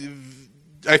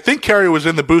I think Carrie was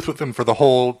in the booth with him for the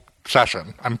whole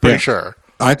session. I'm pretty sure.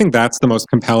 I think that's the most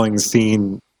compelling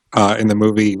scene in the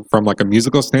movie from like a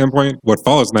musical standpoint. What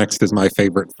follows next is my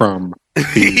favorite from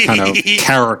the kind of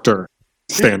character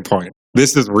standpoint.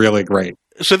 This is really great.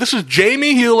 So this is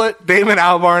Jamie Hewlett, Damon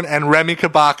Albarn, and Remy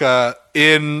Kabaka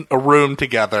in a room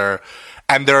together,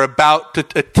 and they're about to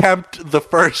attempt the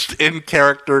first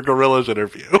in-character Gorillaz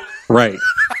interview. Right.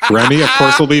 Remy, of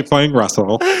course, will be playing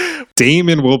Russell.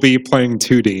 Damon will be playing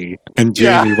 2D, and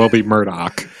Jamie will be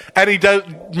Murdoch. And Jamie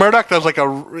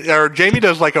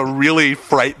does like a really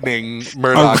frightening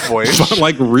Murdoch voice. But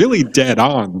like really dead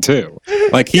on, too.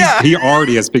 Like he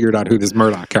already has figured out who this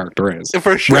Murdoch character is.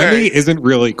 For sure. Remy isn't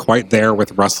really quite there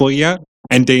with Russell yet,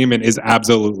 and Damon is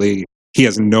absolutely... He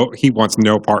wants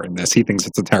no part in this. He thinks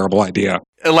it's a terrible idea.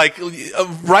 Like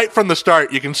right from the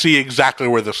start, you can see exactly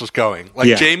where this is going.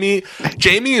 Like Jamie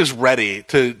is ready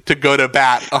to go to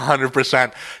bat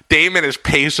 100%. Damon is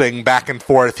pacing back and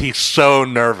forth. He's so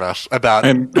nervous about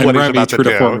what he's Remy, about to do.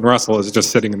 And Russell is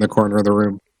just sitting in the corner of the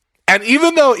room. And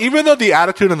even though the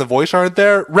attitude and the voice aren't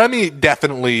there, Remy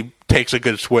definitely takes a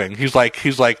good swing. He's like,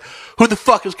 who the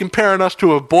fuck is comparing us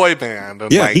to a boy band?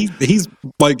 And he's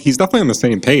definitely on the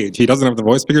same page. He doesn't have the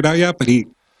voice figured out yet, but he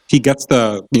gets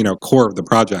the core of the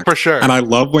project for sure. And I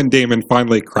love when Damon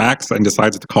finally cracks and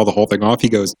decides to call the whole thing off. He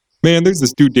goes, "Man, there's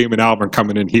this dude Damon Albarn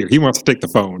coming in here. He wants to take the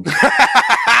phone."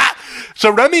 So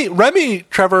Remy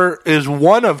Trevor is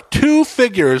one of two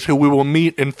figures who we will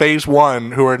meet in phase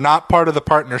 1 who are not part of the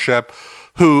partnership,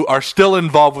 who are still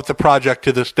involved with the project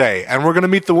to this day. And we're going to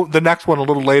meet the next one a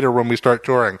little later when we start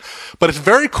touring. But it's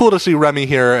very cool to see Remy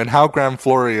here and how Graham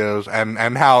Flory is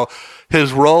and how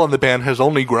his role in the band has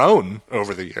only grown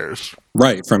over the years.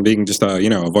 Right, from being just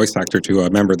a voice actor to a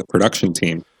member of the production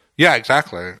team. Yeah,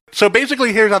 exactly. So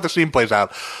basically, here's how the scene plays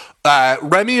out.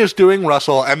 Remy is doing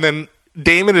Russell, and then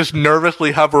Damon is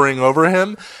nervously hovering over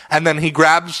him, and then he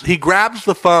grabs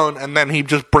the phone, and then he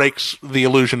just breaks the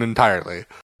illusion entirely.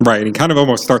 Right, and he kind of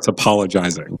almost starts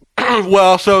apologizing.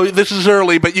 Well, so this is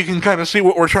early, but you can kind of see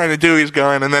what we're trying to do. He's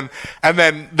going, and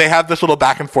then they have this little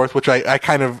back and forth, which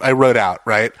I wrote out,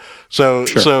 right? So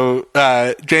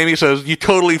Jamie says, "You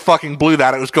totally fucking blew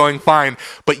that. It was going fine,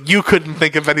 but you couldn't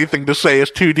think of anything to say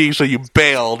as 2D, so you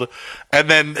bailed." And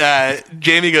then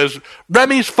Jamie goes,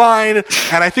 "Remy's fine,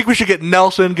 and I think we should get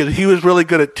Nelson because he was really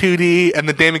good at 2D." And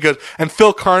then Damon goes, "And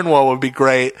Phil Carnwell would be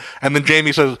great." And then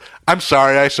Jamie says, "I'm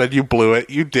sorry, I said you blew it.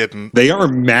 You didn't." They are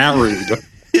married.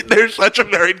 They're such a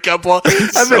married couple.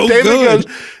 And so then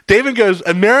Damon goes,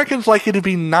 "Americans like you to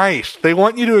be nice. They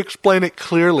want you to explain it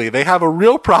clearly. They have a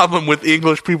real problem with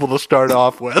English people to start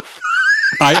off with."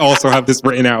 I also have this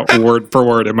written out word for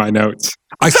word in my notes.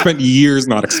 I spent years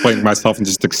not explaining myself and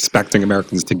just expecting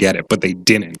Americans to get it, but they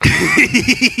didn't.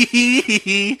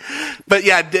 But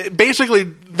yeah, basically,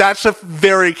 that's a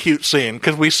very cute scene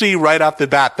because we see right off the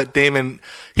bat that Damon,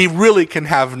 he really can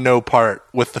have no part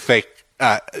with the fake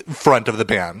front of the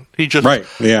band. He just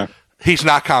he's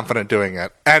not confident doing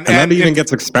it, and that even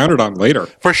gets expounded on later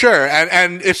for sure.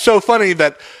 And it's so funny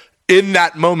that in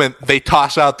that moment they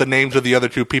toss out the names of the other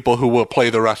two people who will play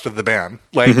the rest of the band.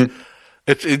 Like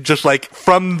it's just like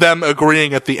from them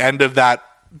agreeing at the end of that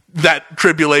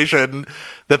tribulation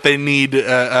that they need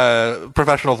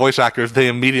professional voice actors, they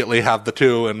immediately have the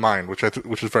two in mind, which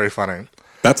is very funny.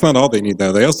 That's not all they need,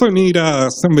 though. They also need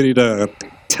somebody to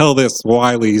tell this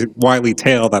wily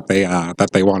tale that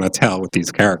they want to tell with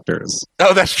these characters.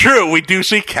 Oh, that's true. We do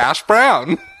see Cass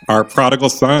Brown, our prodigal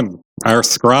son, our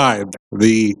scribe,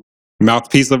 the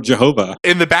mouthpiece of Jehovah.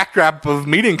 In the backdrop of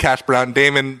meeting Cass Brown,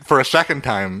 Damon, for a second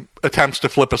time, attempts to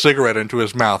flip a cigarette into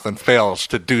his mouth and fails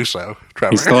to do so.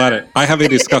 Trevor, he's still at it. I have a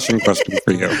discussion question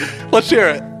for you. Let's hear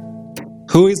it.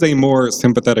 Who is a more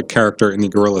sympathetic character in the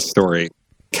Gorillaz story?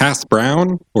 Cass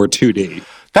Brown or 2D?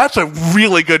 That's a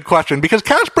really good question because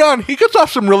Cass Brown, he gets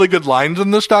off some really good lines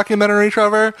in this documentary,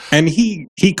 Trevor. And he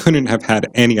couldn't have had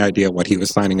any idea what he was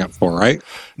signing up for, right?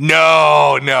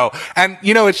 No. And,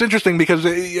 it's interesting because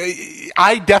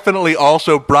I definitely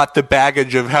also brought the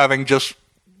baggage of having just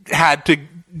had to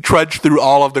trudge through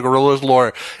all of the Gorillaz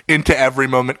lore into every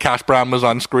moment Cass Brown was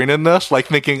on screen in this, like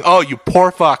thinking, "Oh, you poor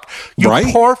fuck.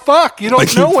 Poor fuck. You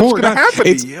don't know what's going to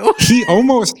happen to you."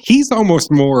 He's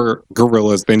almost more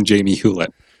Gorillaz than Jamie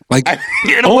Hewlett. Like,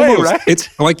 in a way, right? It's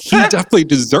like he definitely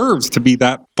deserves to be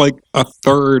that, like, a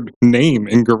third name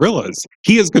in Gorillaz.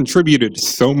 He has contributed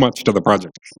so much to the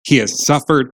project. He has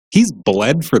suffered. He's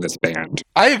bled for this band.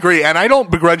 I agree, and I don't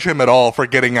begrudge him at all for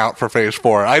getting out for Phase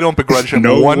 4. I don't begrudge him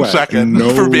one second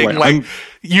for being like,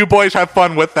 "You boys have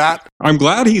fun with that." I'm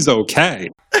glad he's okay.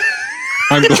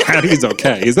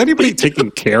 Is anybody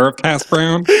taking care of Cass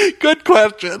Brown? Good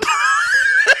question.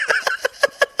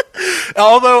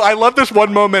 Although I love this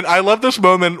one moment. I love this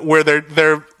moment where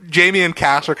they're Jamie and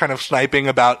Cass are kind of sniping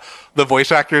about the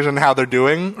voice actors and how they're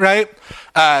doing, right?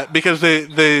 Because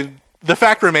the the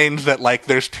fact remains that like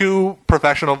there's 2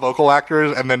 professional vocal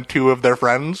actors and then 2 of their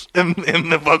friends in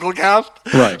the vocal cast.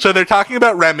 Right. So they're talking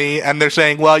about Remy and they're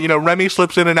saying, well, Remy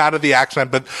slips in and out of the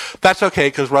accent, but that's okay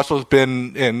because Russell's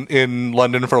been in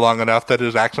London for long enough that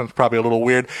his accent's probably a little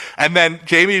weird. And then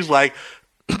Jamie's like,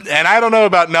 and I don't know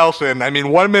about Nelson. I mean,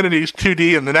 1 minute he's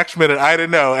 2D and the next minute I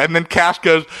don't know. And then Cass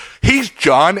goes, he's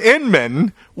John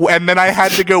Inman. And then I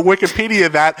had to go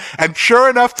Wikipedia that. And sure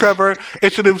enough, Trevor,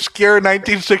 it's an obscure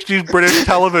 1960s British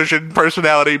television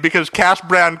personality because Cass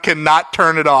Brown cannot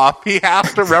turn it off. He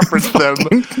has to reference them.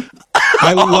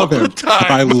 I love him.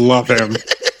 I love him.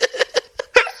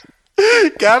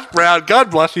 Cass Brown.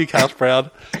 God bless you, Cass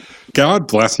Brown. God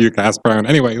bless you, Cass Brown.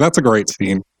 Anyway, that's a great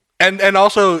scene. And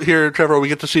also here, Trevor, we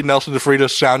get to see Nelson DeFreitas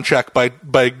sound check by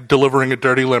delivering a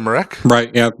dirty limerick.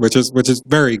 Right, yeah, which is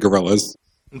very Gorillaz.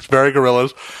 It's very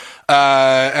Gorillaz.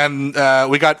 And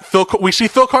we see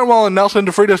Phil Cornwell and Nelson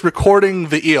DeFreitas recording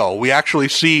the eel. We actually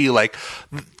see like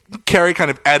Carrie kind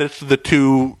of edits the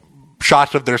 2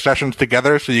 shots of their sessions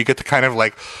together, so you get to kind of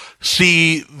like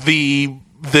see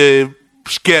the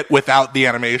skit without the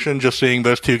animation, just seeing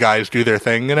those 2 guys do their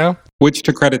thing, Which,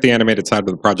 to credit the animated side of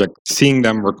the project, seeing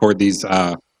them record this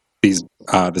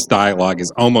dialogue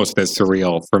is almost as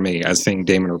surreal for me as seeing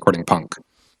Damon recording Punk.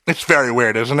 It's very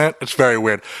weird, isn't it? It's very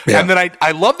weird. Yeah. And then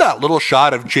I love that little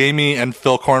shot of Jamie and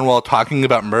Phil Cornwell talking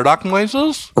about Murdoch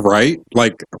noises. Right?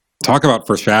 Like, talk about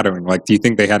foreshadowing. Like, do you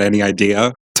think they had any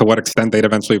idea to what extent they'd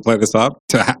eventually play this up?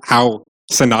 To how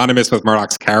synonymous with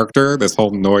Murdoch's character this whole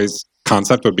noise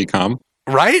concept would become?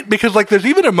 Right? Because, like, there's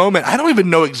even a moment, I don't even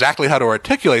know exactly how to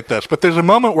articulate this, but there's a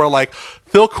moment where, like,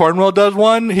 Phil Cornwell does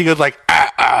one, he goes, like,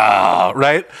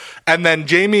 right? And then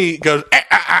Jamie goes,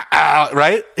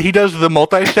 right? He does the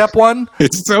multi-step one.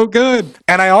 It's so good.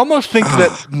 And I almost think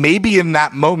that maybe in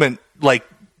that moment, like,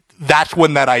 that's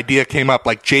when that idea came up.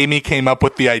 Like, Jamie came up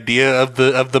with the idea of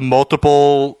the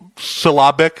multiple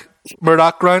syllabic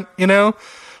Murdoch grunt,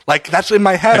 Like, that's in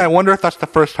my head. I wonder if that's the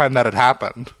first time that had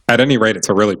happened. At any rate, it's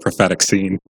a really prophetic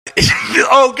scene.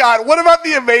 Oh, God. What about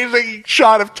the amazing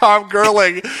shot of Tom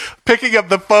Gerling picking up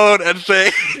the phone and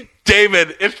saying,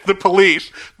 David, it's the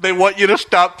police. They want you to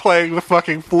stop playing the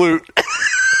fucking flute.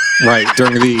 Right,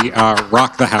 during the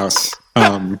Rock the House.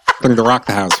 During the Rock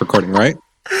the House recording, right?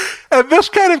 And this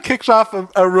kind of kicks off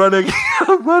a running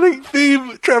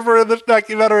theme, Trevor, in this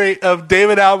documentary of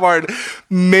David Albarn,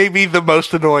 maybe the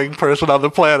most annoying person on the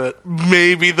planet,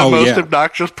 maybe the most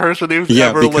obnoxious person who's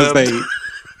ever lived.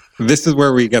 This is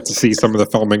where we get to see some of the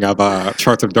filming of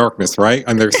Charts of Darkness, right?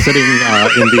 And they're sitting in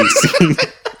the scene.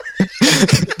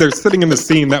 They're sitting in the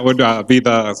scene that would be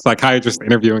the psychiatrist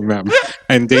interviewing them,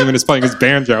 and Damon is playing his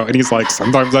banjo, and he's like,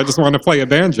 sometimes I just want to play a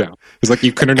banjo. He's like,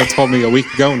 you couldn't have told me a week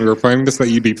ago when we were playing this that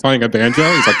you'd be playing a banjo?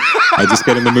 He's like, I just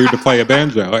get in the mood to play a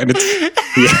banjo. And it's,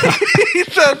 yeah. He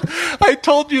says, I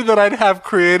told you that I'd have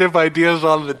creative ideas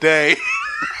on the day.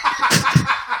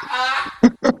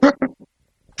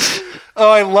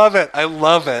 Oh, I love it. I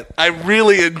love it. I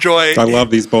really enjoy. I love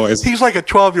these boys. He's like a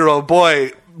 12-year-old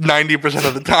boy 90%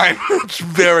 of the time. It's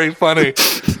very funny.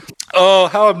 Oh,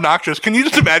 how obnoxious. Can you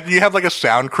just imagine you have like a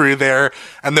sound crew there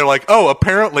and they're like, oh,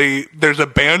 apparently there's a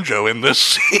banjo in this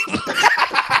scene.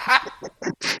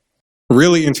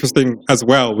 Really interesting as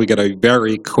well. We get a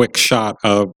very quick shot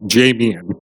of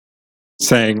Jamian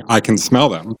saying, I can smell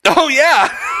them. Oh, yeah.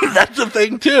 That's a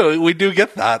thing, too. We do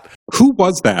get that. Who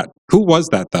was that? Who was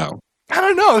that, though? I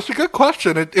don't know. It's a good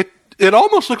question. It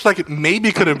almost looks like it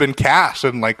maybe could have been Cass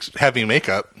in like heavy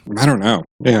makeup. I don't know.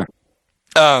 Yeah.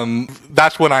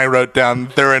 That's when I wrote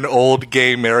down they're an old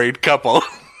gay married couple.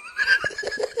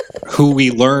 Who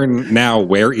we learn now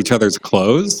wear each other's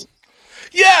clothes.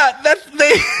 Yeah,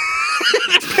 they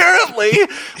apparently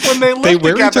when they live they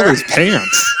wear together, each other's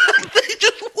pants. They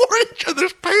just wore each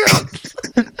other's pants.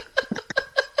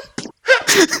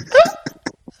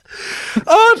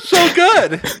 Oh, it's so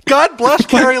good. God bless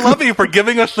Carrie Levy for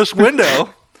giving us this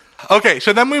window. Okay,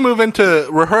 so then we move into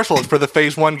rehearsals for the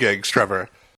Phase 1 gigs, Trevor.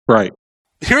 Right.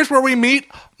 Here's where we meet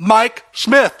Mike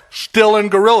Smith, still in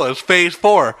Gorillaz, Phase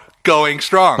 4, going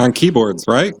strong. On keyboards,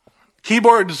 right?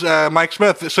 Keyboards, Mike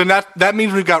Smith. So that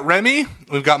means we've got Remy,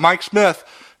 we've got Mike Smith.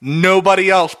 Nobody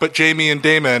else but Jamie and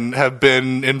Damon have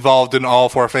been involved in all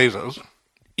 4 phases.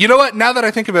 You know what? Now that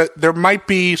I think of it, there might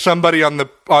be somebody on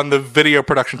the video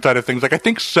production side of things. Like I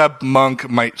think Seb Monk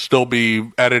might still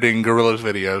be editing Gorillaz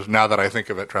videos. Now that I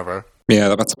think of it, Trevor.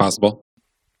 Yeah, that's possible.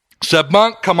 Seb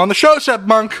Monk, come on the show, Seb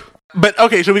Monk. But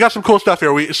okay, so we got some cool stuff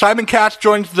here. Simon Katz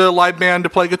joins the live band to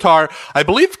play guitar. I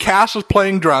believe Cass is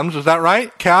playing drums. Is that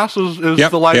right? Cass is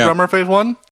the live drummer, Phase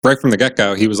 1. Right from the get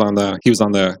go, he was on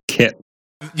the kit.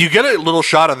 You get a little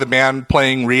shot of the band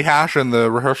playing Rehash in the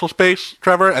rehearsal space,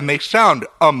 Trevor, and they sound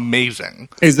amazing.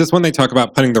 Is this when they talk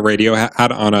about putting the radio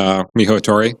hat on Miho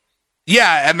Hattori?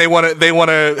 Yeah, and they want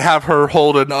to have her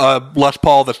hold a Les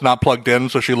Paul that's not plugged in,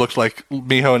 so she looks like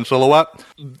Miho in silhouette.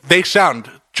 They sound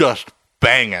just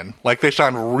banging. Like, they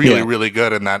sound really, really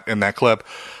good in that clip.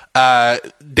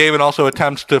 Damon also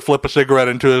attempts to flip a cigarette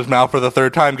into his mouth for the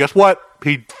third time. Guess what?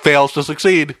 He fails to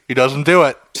succeed. He doesn't do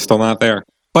it. Still not there.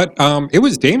 But it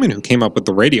was Damon who came up with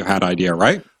the radio hat idea,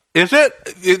 right? Is it?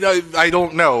 I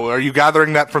don't know. Are you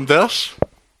gathering that from this?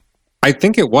 I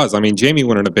think it was. I mean, Jamie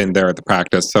wouldn't have been there at the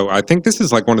practice, so I think this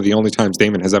is like one of the only times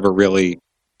Damon has ever really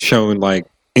shown like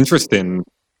interest in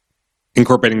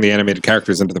incorporating the animated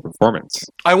characters into the performance.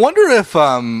 I wonder if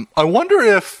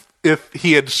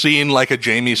he had seen like a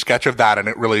Jamie sketch of that and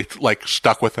it really like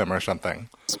stuck with him or something.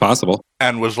 It's possible.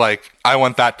 And was like, I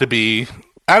want that to be.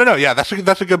 I don't know. Yeah,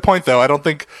 that's a good point though. I don't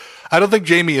think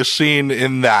Jamie is seen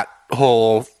in that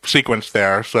whole sequence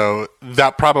there, so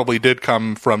that probably did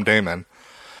come from Damon.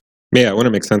 Yeah, it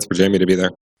wouldn't make sense for Jamie to be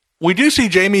there. We do see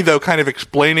Jamie, though, kind of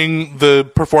explaining the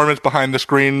performance behind the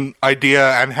screen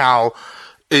idea and how,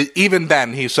 even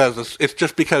then, he says, it's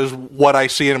just because what I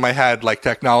see in my head, like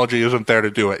technology isn't there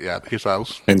to do it yet, he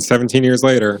says. And 17 years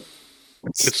later,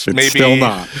 it's maybe, still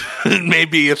not.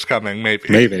 Maybe it's coming, maybe.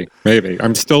 Maybe.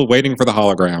 I'm still waiting for the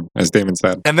hologram, as Damon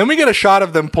said. And then we get a shot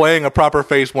of them playing a proper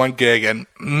Phase 1 gig, and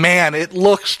man, it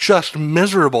looks just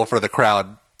miserable for the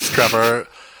crowd, Trevor.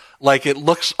 Like, it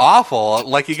looks awful.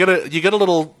 Like, you get a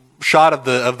little shot of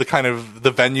the kind of the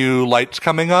venue lights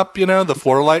coming up, you know, the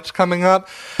floor lights coming up,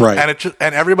 right?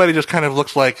 And everybody just kind of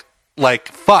looks like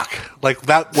fuck, like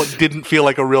that. What didn't feel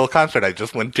like a real concert I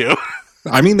just went to.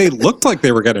 I mean, they looked like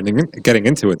they were getting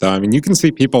into it, though. I mean, you can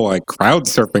see people like crowd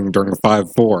surfing during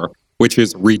 5/4, which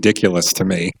is ridiculous to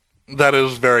me. That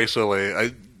is very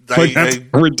silly. That's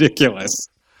ridiculous.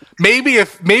 Maybe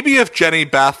if Jenny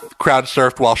Beth crowd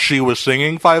surfed while she was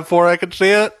singing 5/4, I could see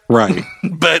it. Right.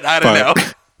 But I don't know.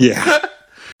 Yeah.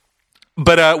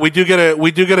 But we do get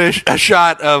a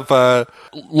shot of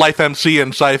Life MC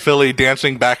and Cy Philly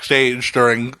dancing backstage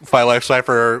during Phi Life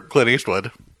Cypher Clint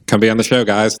Eastwood. Come be on the show,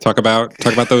 guys. Talk about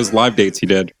those live dates you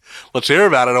did. Let's hear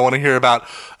about it. I want to hear about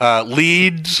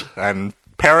Leeds and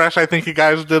Paris. I think you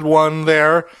guys did one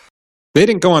there. They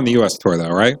didn't go on the U.S. tour, though,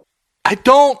 right? I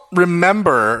don't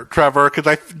remember, Trevor, because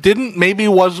I didn't. Maybe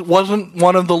wasn't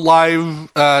one of the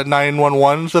live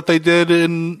 911s that they did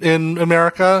in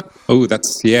America. Oh,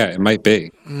 it might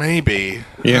be. Maybe.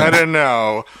 Yeah. I don't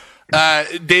know.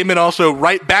 Damon also,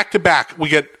 right back to back, we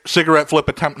get cigarette flip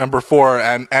attempt number 4,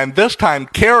 and this time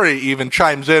Carrie even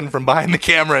chimes in from behind the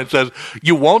camera and says,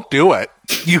 "You won't do it.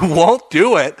 You won't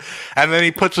do it." And then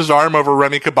he puts his arm over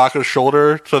Remy Kabaka's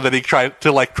shoulder so that he try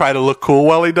to look cool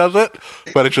while he does it,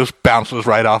 but it just bounces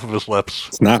right off of his lips.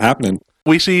 It's not happening.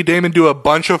 We see Damon do a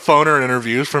bunch of phoner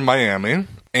interviews from Miami.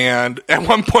 And at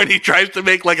one point he tries to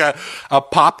make like a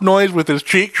pop noise with his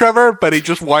cheek, Trevor, but he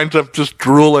just winds up just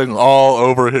drooling all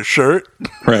over his shirt.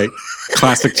 Right.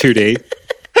 Classic 2D.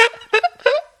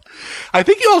 I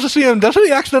think you also see him, doesn't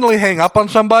he accidentally hang up on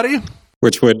somebody?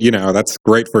 Which would, that's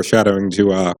great foreshadowing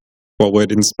to what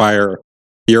would inspire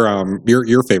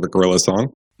your favorite Gorillaz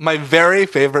song. My very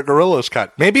favorite Gorillaz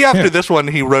cut. Maybe after this one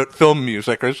he wrote film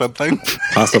music or something.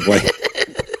 Possibly.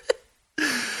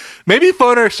 Maybe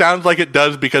Phoner sounds like it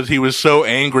does because he was so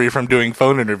angry from doing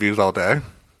phone interviews all day.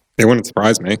 It wouldn't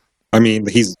surprise me. I mean,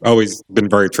 he's always been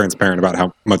very transparent about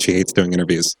how much he hates doing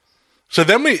interviews. So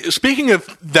then speaking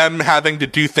of them having to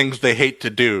do things they hate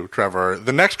to do, Trevor,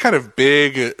 the next kind of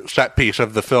big set piece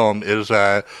of the film is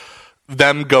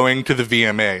them going to the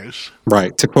VMAs.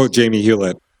 Right. To quote Jamie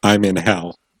Hewlett, "I'm in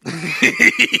hell."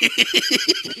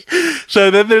 So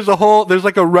then there's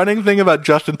like a running thing about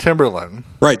Justin Timberlake.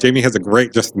 Right, Jamie has a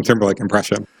great Justin Timberlake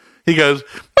impression. He goes,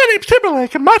 "My name's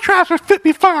Timberlake and my trousers fit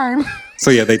me fine."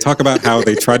 So yeah, they talk about how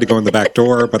they tried to go in the back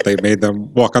door, but they made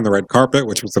them walk on the red carpet,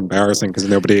 which was embarrassing because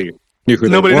nobody knew who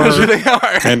they were. Nobody knows who they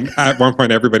are. And at one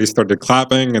point, everybody started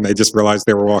clapping, and they just realized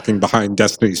they were walking behind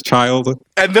Destiny's Child.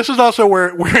 And this is also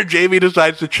where Jamie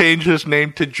decides to change his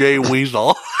name to Jay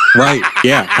Weasel. Right,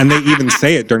 yeah. And they even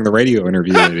say it during the radio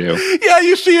interview they do. Yeah,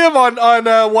 you see him on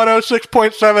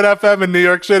 106.7 FM in New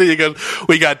York City. He goes,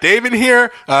 "We got David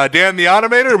here, Dan the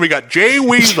Automator, and we got Jay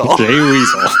Weasel." Jay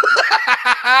Weasel.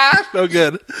 So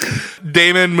good.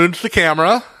 Damon moons the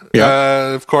camera,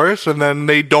 of course, and then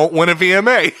they don't win a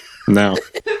VMA. No.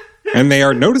 And they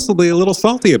are noticeably a little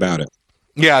salty about it.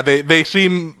 Yeah, they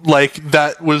seem like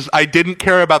that was, I didn't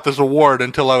care about this award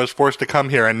until I was forced to come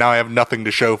here, and now I have nothing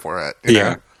to show for it. You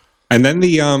know? And then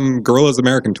the Gorillaz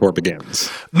American tour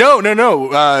begins. No.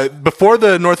 Before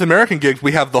the North American gigs,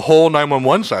 we have the whole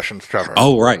 911 sessions, Trevor.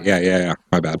 Oh, right. Yeah.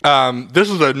 My bad. This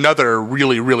is another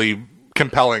really, really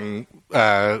compelling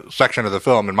section of the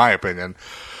film, in my opinion.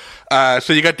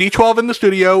 So you got D12 in the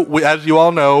studio. As you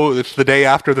all know, it's the day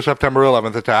after the September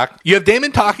 11th attack. You have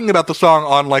Damon talking about the song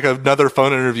on like another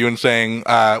phone interview and saying,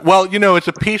 well, it's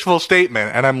a peaceful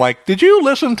statement. And I'm like, did you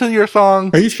listen to your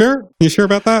song? Are you sure? You sure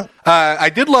about that? I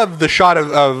did love the shot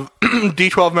of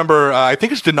D12 member, I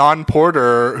think it's Denon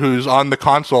Porter, who's on the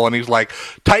console, and he's like,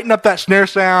 tighten up that snare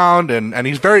sound. And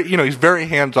he's very, he's very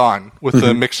hands-on with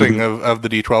the mixing of the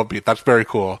D12 beat. That's very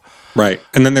cool. Right.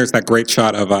 And then there's that great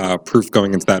shot of Proof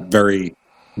going into that very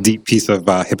deep piece of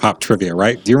hip-hop trivia,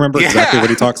 right? Do you remember exactly what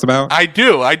he talks about? I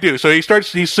do. So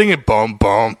he's singing boom,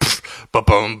 boom,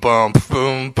 boom, boom,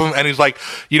 boom, boom. And he's like,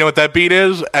 you know what that beat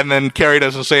is? And then Carrie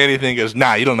doesn't say anything. He goes,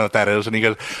 nah, you don't know what that is. And he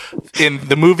goes, in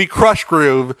the movie Crush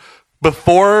Groove,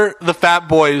 before the Fat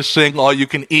Boys sing All You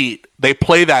Can Eat, they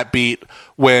play that beat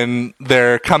when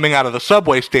they're coming out of the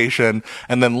subway station,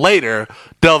 and then later,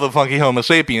 Del the Funky Homo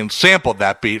Sapien sampled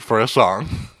that beat for a song.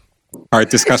 All right,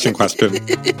 discussion question.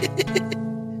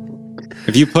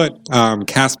 If you put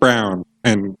Cass Brown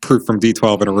and Proof from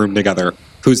D12 in a room together,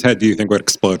 whose head do you think would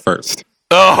explode first?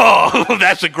 Oh,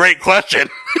 that's a great question.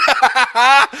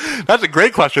 That's a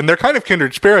great question. They're kind of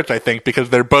kindred spirits, I think, because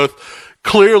they're both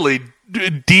clearly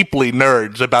deeply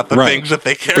nerds about the things that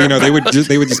they care about. They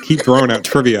would just keep throwing out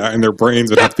trivia, and their brains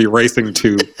would have to be racing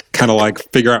to kind of like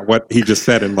figure out what he just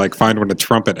said and like find one to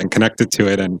trumpet and connect it to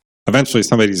it. And eventually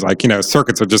somebody's like,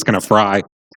 circuits are just going to fry.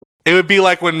 It would be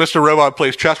like when Mr. Robot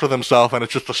plays chess with himself and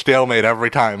it's just a stalemate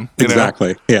every time.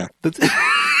 Exactly. Yeah.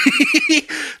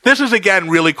 This is, again,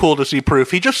 really cool to see Proof.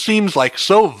 He just seems like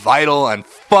so vital and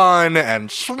fun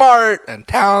and smart and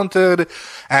talented.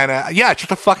 And it's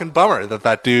just a fucking bummer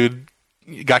that dude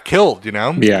got killed,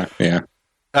 Yeah.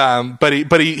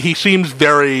 But he seems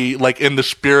very like in the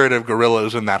spirit of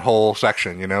Gorillaz in that whole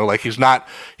section, like he's not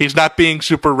being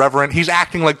super reverent. He's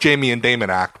acting like Jamie and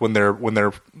Damon act when they're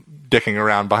dicking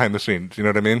around behind the scenes. You know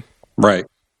what I mean? Right.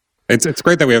 It's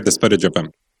great that we have this footage of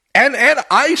him. And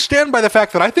I stand by the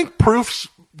fact that I think Proof's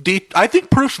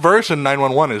verse in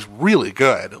 911 is really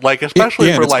good. Like,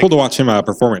 especially for it's like, cool to watch him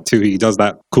perform it too. He does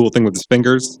that cool thing with his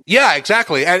fingers. Yeah,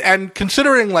 exactly. And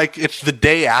considering like it's the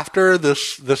day after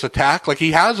this attack, like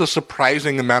he has a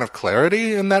surprising amount of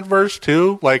clarity in that verse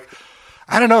too. Like,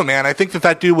 I don't know, man. I think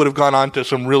that dude would have gone on to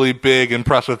some really big,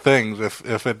 impressive things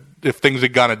if things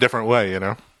had gone a different way.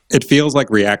 It feels like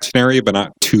reactionary, but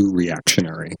not too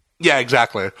reactionary. Yeah,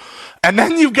 exactly. And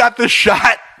then you've got this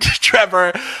shot,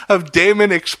 Trevor, of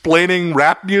Damon explaining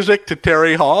rap music to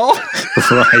Terry Hall.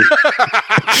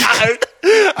 Right.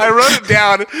 I wrote it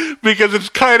down because it's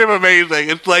kind of amazing.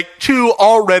 It's like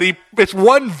it's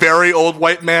one very old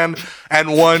white man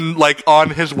and one like on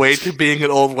his way to being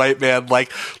an old white man.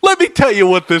 Like, let me tell you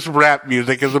what this rap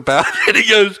music is about. And he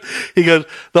goes,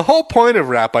 the whole point of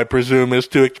rap, I presume, is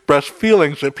to express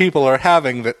feelings that people are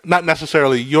having that not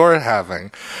necessarily you're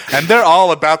having. And they're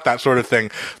all about that sort of thing.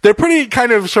 They're pretty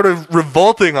kind of sort of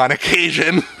revolting on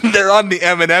occasion. They're on the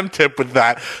Eminem tip with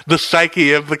that, the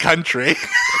psyche of the country.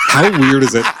 How weird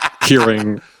is it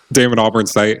hearing Damon Albarn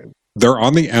say, they're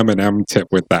on the Eminem tip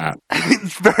with that?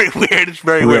 It's very weird. It's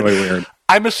very really weird.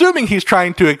 I'm assuming he's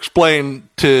trying to explain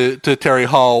to Terry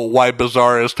Hall why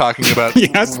Bizarre is talking about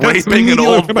raping an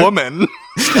old woman.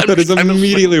 That is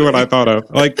immediately what I thought of.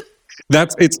 Like,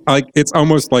 it's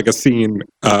almost like a scene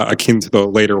akin to the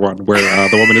later one where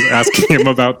the woman is asking him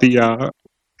about the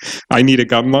I need a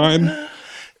gun line.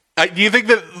 Do you think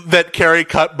that Carrie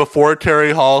cut before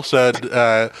Terry Hall said,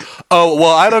 oh,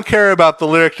 well, I don't care about the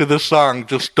lyrics to this song,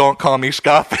 just don't call me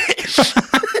Scarface?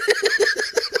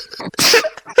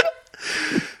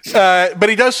 But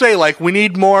he does say, like, we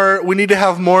need to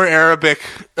have more Arabic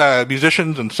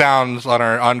musicians and sounds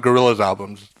on Gorillaz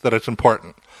albums, that it's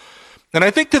important. And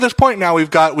I think to this point now we've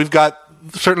got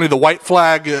certainly the White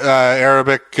Flag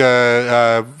Arabic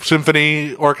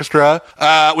Symphony Orchestra.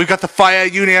 We've got the Faya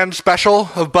Yunnan special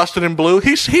of Busted in Blue.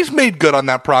 He's made good on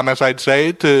that promise, I'd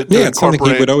say. To it's something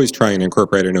he would always try and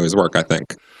incorporate into his work, I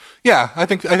think. Yeah, I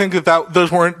think that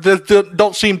those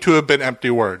don't seem to have been empty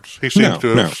words. He seems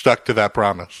to have stuck to that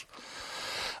promise.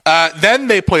 Then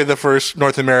they play the first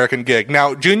North American gig.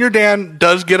 Now, Junior Dan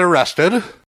does get arrested.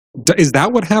 Is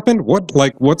that what happened?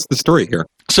 What's the story here?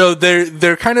 So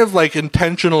they're kind of like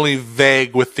intentionally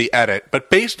vague with the edit, but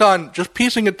based on just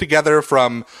piecing it together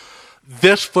from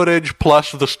this footage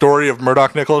plus the story of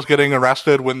Murdoch Nichols getting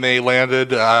arrested when they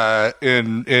landed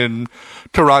in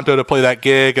Toronto to play that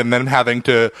gig, and then having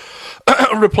to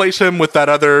replace him with that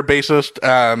other bassist,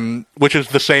 which is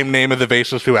the same name of the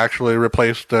bassist who actually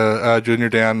replaced Junior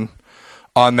Dan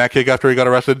on that gig after he got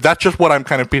arrested. That's just what I'm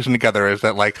kind of piecing together, is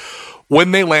that like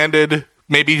when they landed,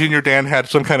 maybe Junior Dan had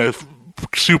some kind of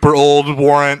super old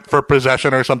warrant for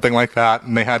possession or something like that,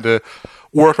 and they had to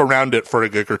work around it for a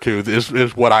gig or two,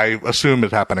 is what I assume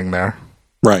is happening there.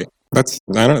 Right.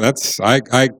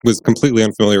 I was completely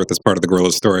unfamiliar with this part of the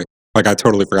Gorillaz story. Like, I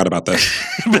totally forgot about this.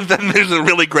 But then there's a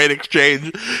really great exchange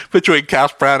between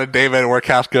Cass Brown and Damon where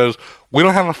Cass goes, "We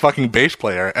don't have a fucking bass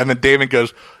player." And then Damon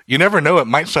goes, "You never know, it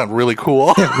might sound really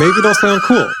cool." Yeah, maybe it'll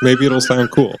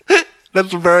sound cool.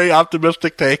 That's a very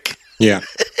optimistic take. Yeah.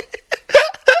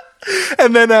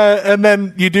 And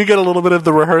then you do get a little bit of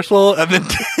the rehearsal, and then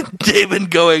Damon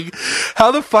going,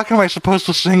 "How the fuck am I supposed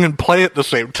to sing and play at the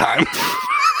same time?"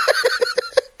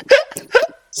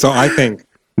 So I think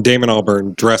Damon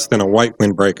Albarn, dressed in a white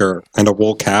windbreaker and a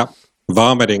wool cap,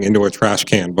 vomiting into a trash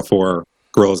can before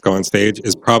Gorillaz go on stage,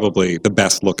 is probably the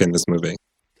best look in this movie.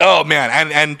 Oh man,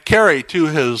 and Carey, to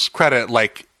his credit,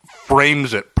 like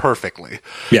frames it perfectly.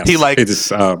 Yes,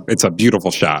 it's a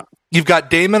beautiful shot. You've got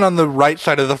Damon on the right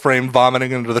side of the frame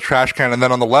vomiting into the trash can, and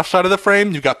then on the left side of the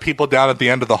frame, you've got people down at the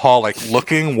end of the hall, like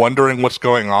looking, wondering what's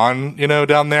going on,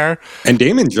 down there. And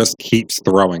Damon just keeps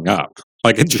throwing up.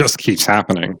 Like, it just keeps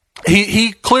happening.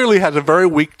 He clearly has a very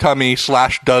weak tummy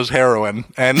 / does heroin,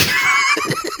 and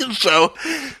so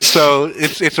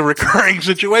it's a recurring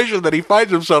situation that he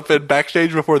finds himself in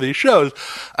backstage before these shows.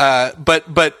 But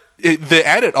the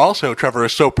edit also, Trevor,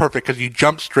 is so perfect because you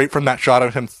jump straight from that shot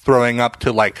of him throwing up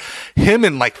to like him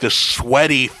in like this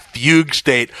sweaty fugue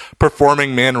state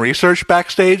performing Man Research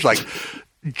backstage, like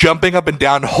jumping up and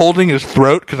down, holding his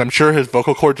throat because I'm sure his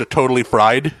vocal cords are totally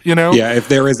fried, Yeah, if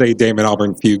there is a Damon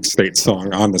Albarn fugue state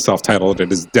song on the self-titled,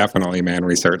 it is definitely Man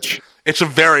Research. It's a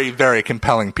very, very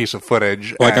compelling piece of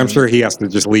footage. Like, I'm sure he has to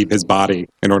just leave his body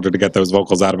in order to get those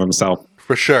vocals out of himself.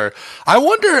 For sure. I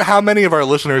wonder how many of our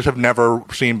listeners have never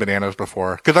seen Bananas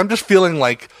before, because I'm just feeling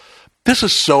like this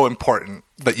is so important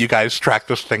that you guys track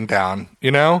this thing down,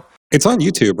 It's on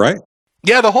YouTube, right?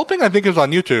 Yeah, the whole thing I think is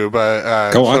on YouTube.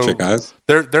 Go watch it, guys.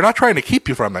 They're not trying to keep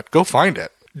you from it. Go find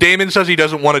it. Damon says he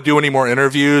doesn't want to do any more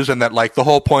interviews, and that like the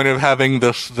whole point of having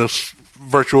this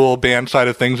virtual band side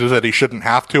of things is that he shouldn't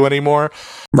have to anymore.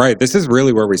 Right. This is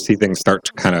really where we see things start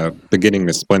to kind of beginning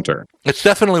to splinter. It's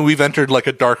definitely, we've entered like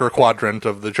a darker quadrant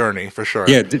of the journey, for sure.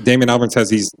 Yeah, Damon Albarn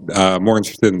says he's more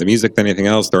interested in the music than anything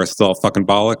else. The rest is all fucking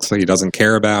bollocks that he doesn't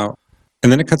care about.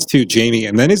 And then it cuts to Jamie,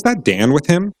 and then is that Dan with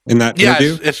him in that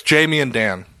interview? Yeah, it's Jamie and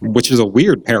Dan. Which is a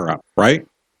weird pair-up, right?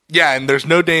 Yeah, and there's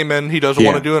no Damon. He doesn't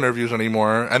want to do interviews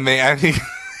anymore. And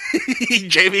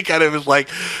Jamie kind of is like,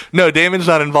 no, Damon's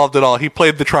not involved at all. He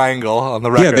played the triangle on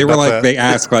the record. Yeah, they were they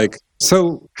asked like,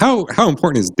 so how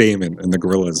important is Damon in the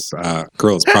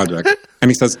Gorillaz project?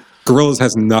 And he says, Gorillaz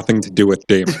has nothing to do with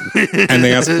Damon. And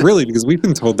they ask, really? Because we've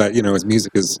been told that, his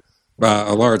music is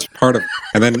a large part of.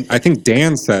 And then I think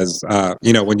Dan says,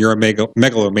 when you're a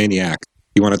megalomaniac,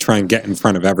 you want to try and get in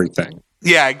front of everything.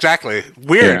 Yeah, exactly.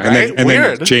 Weird, right?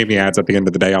 Then Jamie adds at the end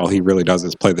of the day, all he really does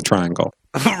is play the triangle.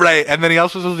 Right, and then he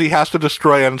also says he has to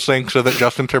destroy NSYNC so that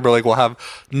Justin Timberlake will have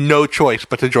no choice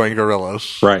but to join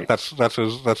Gorillaz. Right. That's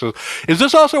his. Is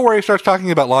this also where he starts talking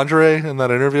about lingerie in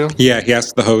that interview? Yeah, he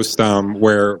asks the host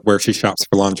where she shops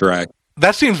for lingerie.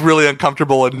 That seems really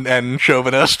uncomfortable and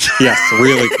chauvinist. Yes,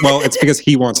 really. Well, it's because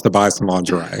he wants to buy some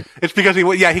lingerie. It's because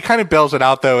he kind of bails it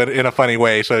out though in a funny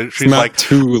way. So she's not like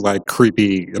too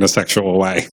creepy in a sexual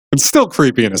way. It's still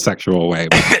creepy in a sexual way.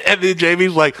 And then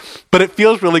Jamie's like, but it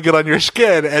feels really good on your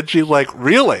skin. And she's like,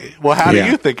 really? Well, how do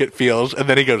you think it feels? And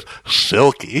then he goes,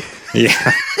 silky.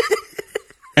 Yeah.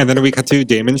 And then we cut to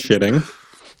Damon shitting.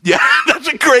 Yeah, that's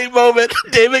a great moment.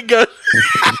 Damon goes,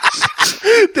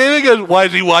 why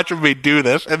is he watching me do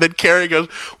this? And then Carey goes,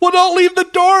 well, don't leave the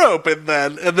door open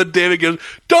then. And then Damon goes,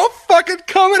 don't fucking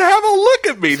come and have a look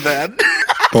at me then.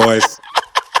 Boys.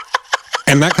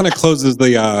 And that kind of closes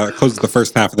the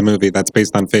first half of the movie. That's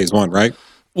based on phase 1, right?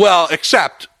 Well,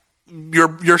 except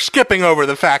you're skipping over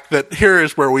the fact that here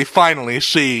is where we finally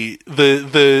see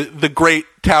the great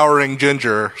towering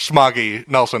ginger Smoggy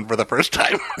Nelson for the first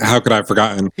time. How could I have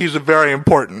forgotten? He's a very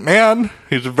important man.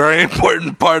 He's a very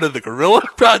important part of the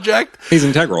Gorillaz project. He's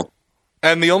integral.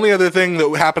 And the only other thing that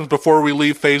happens before we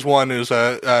leave phase 1 is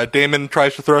Damon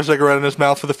tries to throw a cigarette in his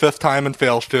mouth for the 5th time and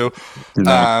fails to.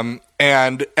 No.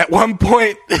 And at one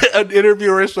point, an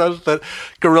interviewer says that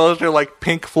Gorillaz are like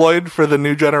Pink Floyd for the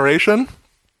new generation.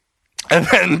 And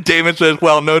then Damon says,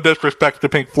 well, no disrespect to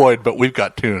Pink Floyd, but we've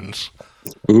got tunes.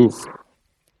 Oof.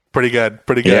 Pretty good.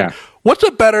 Yeah. What's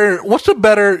a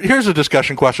better, here's a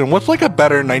discussion question. What's like a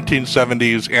better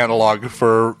 1970s analog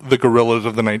for the Gorillaz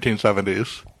of the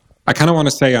 1970s? I kind of want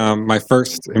to say my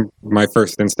first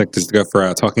instinct is to go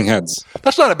for Talking Heads.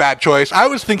 That's not a bad choice. I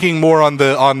was thinking more on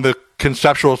the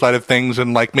conceptual side of things,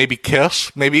 and like maybe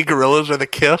Kiss. Maybe Gorillaz are the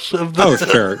Kiss of the... Oh,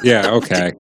 sure. Yeah,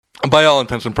 okay. By all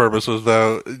intents and purposes,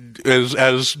 though, as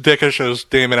dickish as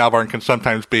Damon Albarn can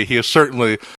sometimes be, he is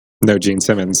certainly... No Gene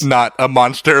Simmons. Not a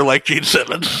monster like Gene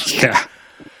Simmons.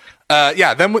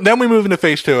 Yeah. Then we move into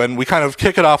phase 2, and we kind of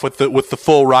kick it off with the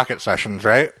full Rocket sessions,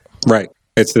 right? Right.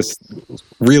 It's this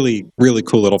really, really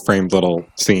cool little framed little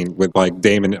scene with like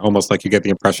Damon, almost like you get the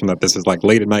impression that this is like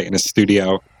late at night in a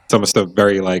studio. It's almost a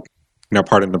very like,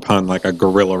 pardon the pun, like a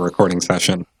guerrilla recording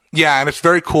session. Yeah, and it's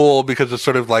very cool because it's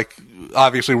sort of like,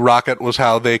 obviously Rocket was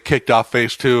how they kicked off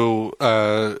phase 2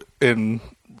 in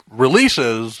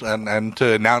releases and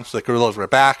to announce that Gorillaz were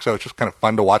back, so it's just kind of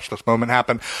fun to watch this moment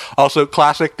happen. Also,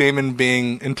 classic Damon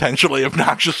being intentionally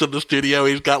obnoxious in the studio.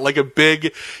 He's got like a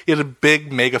big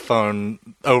megaphone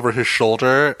over his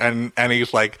shoulder, and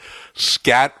he's like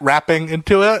scat rapping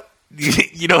into it.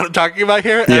 You know what I'm talking about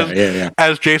here?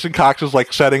 As Jason Cox is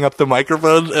like setting up the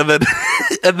microphones, and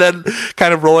then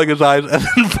kind of rolling his eyes, and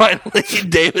then finally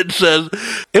David says,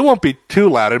 "It won't be too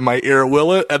loud in my ear,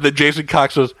 will it?" And then Jason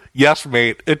Cox says, "Yes,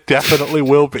 mate, it definitely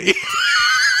will be."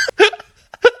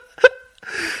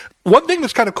 One thing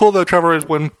that's kind of cool though, Trevor, is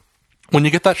when you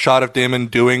get that shot of Damon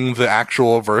doing the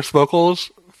actual verse vocals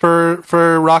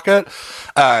for Rocket,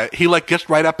 he like gets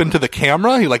right up into the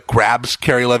camera. He like grabs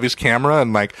Carrie Levy's camera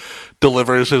and like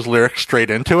delivers his lyrics straight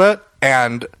into it.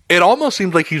 And it almost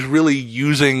seems like he's really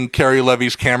using Carrie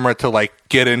Levy's camera to like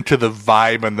get into the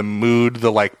vibe and the mood,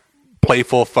 the like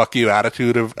playful fuck you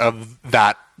attitude of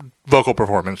that vocal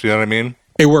performance. You know what I mean?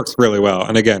 It works really well.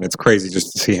 And again, it's crazy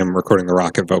just to see him recording the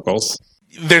Rocket vocals.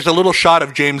 There's a little shot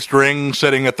of James Dring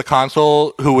sitting at the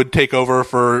console, who would take over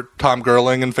for Tom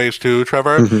Gerling in phase 2,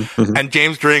 Trevor. Mm-hmm. And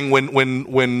James Dring,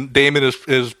 when Damon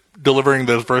is delivering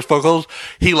those verse vocals,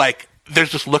 he like,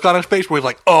 there's this look on his face where he's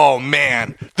like, oh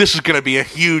man, this is going to be a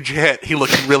huge hit. He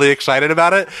looks really excited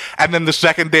about it. And then the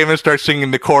second Damon starts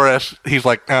singing the chorus, he's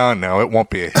like, oh no, it won't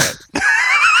be a hit.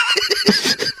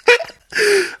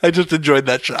 I just enjoyed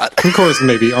that shot. The chorus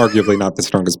may be arguably not the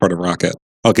strongest part of Rocket.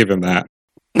 I'll give him that.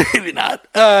 Maybe not.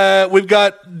 We've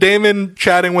got Damon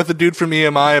chatting with the dude from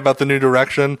EMI about the new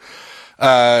direction,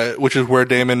 which is where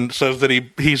Damon says that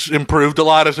he's improved a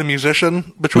lot as a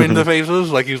musician between the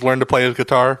phases. Like he's learned to play his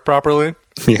guitar properly.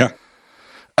 Yeah.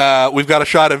 We've got a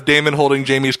shot of Damon holding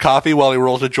Jamie's coffee while he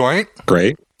rolls a joint.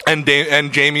 Great. And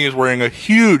Jamie is wearing a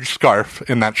huge scarf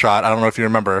in that shot. I don't know if you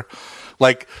remember.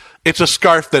 Like, it's a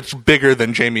scarf that's bigger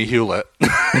than Jamie Hewlett.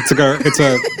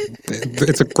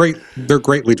 They're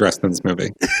greatly dressed in this movie.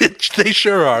 They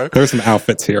sure are. There's some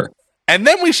outfits here. And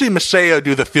then we see Maceo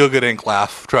do the Feel Good Inc.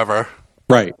 laugh, Trevor.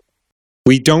 Right.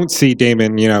 We don't see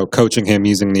Damon, coaching him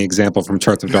using the example from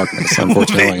Charts of Darkness,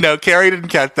 unfortunately. No, Carrie didn't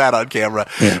catch that on camera.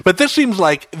 Yeah. But this seems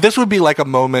like, this would be like a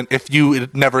moment if you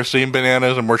had never seen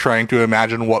Bananas and we're trying to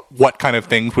imagine what kind of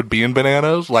things would be in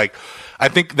Bananas. Like, I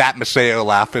think that Maceo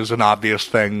laugh is an obvious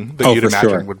thing that you'd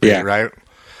imagine would be, right?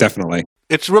 Definitely.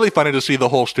 It's really funny to see the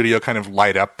whole studio kind of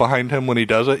light up behind him when he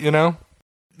does it,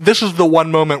 This is the one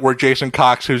moment where Jason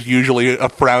Cox, who's usually a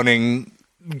frowning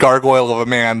gargoyle of a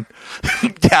man,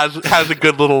 has a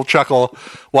good little chuckle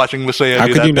watching Maceo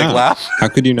do that big laugh. How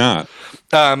could you not?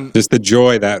 Just the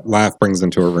joy that laugh brings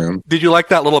into a room. Did you like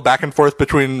that little back and forth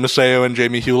between Maceo and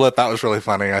Jamie Hewlett? That was really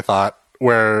funny, I thought.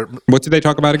 What did they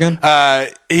talk about again?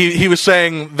 He was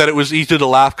saying that it was easy to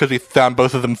laugh because he found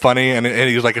both of them funny, and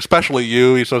he's like, especially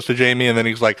you, he says to Jamie, and then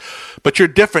he's like, but you're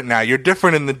different now. You're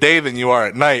different in the day than you are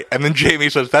at night. And then Jamie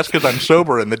says, that's because I'm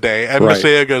sober in the day. And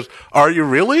Maceo goes, are you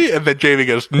really? And then Jamie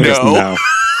goes, no.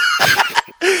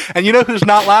 And you know who's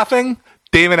not laughing?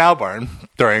 Damon Albarn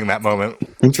during that moment.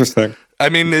 Interesting. I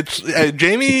mean, it's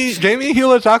Jamie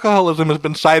Hewlett's alcoholism has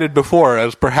been cited before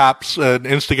as perhaps an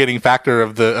instigating factor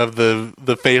of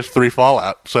the phase 3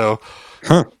 fallout. So,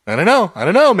 I don't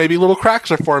know. Maybe little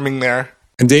cracks are forming there.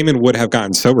 And Damon would have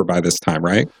gotten sober by this time,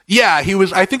 right? Yeah, he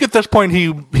was. I think at this point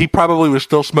he probably was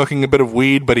still smoking a bit of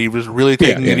weed, but he was really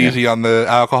taking it easy on the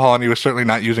alcohol, and he was certainly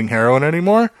not using heroin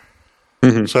anymore.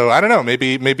 Mm-hmm. So I don't know.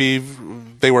 Maybe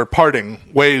they were parting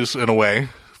ways in a way,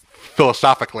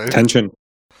 philosophically. Tension.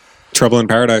 Trouble in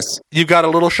Paradise. You've got a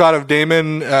little shot of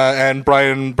Damon and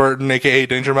Brian Burton, a.k.a.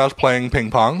 Danger Mouse, playing ping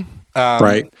pong.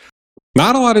 Right.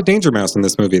 Not a lot of Danger Mouse in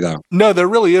this movie, though. No, there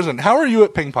really isn't. How are you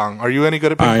at ping pong? Are you any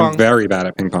good at ping pong? I'm very bad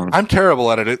at ping pong. I'm terrible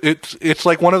at it. It's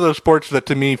like one of those sports that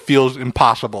to me feels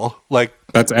impossible. Like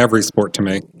that's every sport to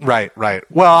me. Right.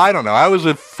 Well, I don't know. I was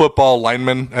a football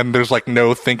lineman, and there's like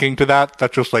no thinking to that.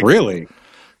 That's just like really.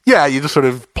 Yeah, you just sort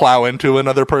of plow into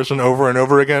another person over and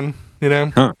over again. You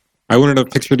know? Huh. I wouldn't have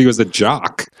pictured you as a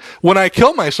jock. When I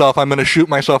kill myself, I'm going to shoot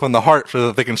myself in the heart so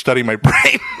that they can study my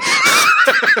brain.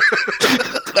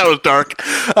 That was dark.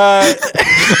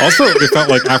 Also, it felt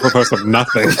like apropos of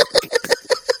nothing.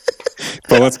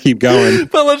 But let's keep going.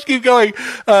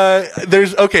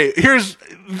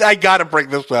 I gotta bring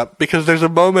this up because there's a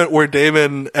moment where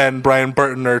Damon and Brian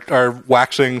Burton are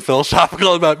waxing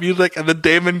philosophical about music, and then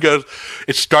Damon goes,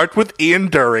 it starts with Ian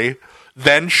Dury,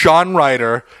 then Sean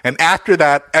Ryder, and after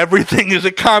that, everything is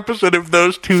a composite of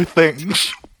those two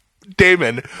things.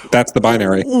 Damon. That's the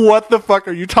binary. What the fuck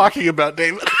are you talking about,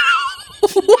 Damon?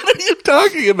 What are you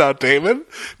talking about, Damon?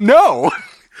 No.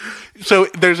 So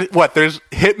there's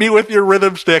Hit Me With Your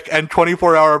Rhythm Stick and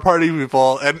 24-Hour Party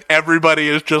People, and everybody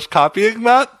is just copying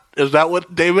that? Is that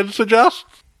what Damon suggests?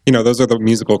 You know, those are the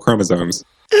musical chromosomes.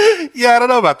 Yeah, I don't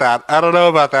know about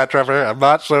that, Trevor. I'm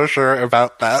not so sure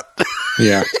about that.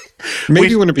 Yeah.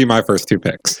 Maybe it wouldn't be my first two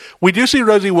picks. We do see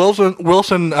Rosie Wilson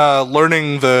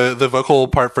learning the vocal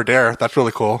part for Dare. That's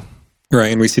really cool. Right,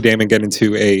 and we see Damon get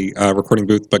into a recording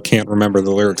booth but can't remember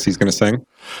the lyrics he's going to sing.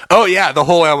 Oh, yeah, the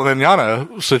whole Alma Manana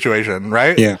situation,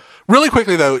 right? Yeah. Really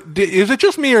quickly, though, is it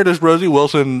just me or does Rosie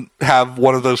Wilson have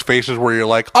one of those faces where you're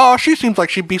like, oh, she seems like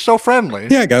she'd be so friendly?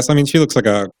 Yeah, I guess. I mean, she looks like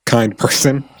a kind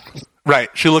person. Right.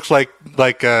 She looks like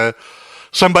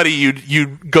somebody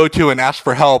you'd go to and ask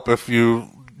for help if you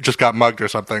just got mugged or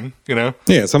something, you know?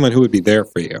 Yeah, someone who would be there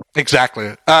for you.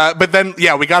 Exactly. But then,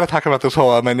 yeah, we got to talk about this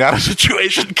whole Manana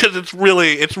situation because it's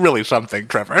really something,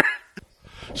 Trevor.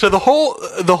 So the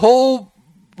whole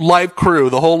live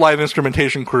crew, the whole live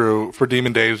instrumentation crew for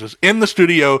Demon Days is in the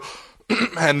studio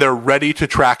and they're ready to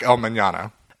track El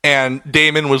Manana. And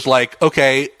Damon was like,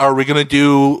 okay, are we going to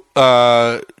do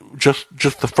just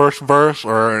the first verse?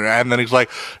 And then he's like,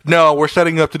 no, we're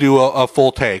setting up to do a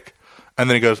full take. And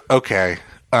then he goes, okay.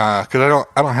 Because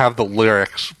I don't have the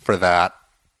lyrics for that.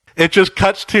 It just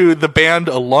cuts to the band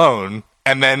alone,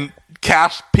 and then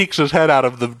Cass peeks his head out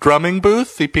of the drumming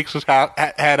booth. He peeks his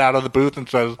head out of the booth and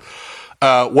says,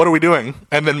 what are we doing?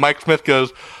 And then Mike Smith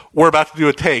goes, we're about to do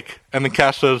a take. And then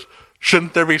Cass says,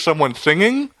 shouldn't there be someone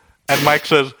singing? And Mike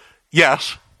says,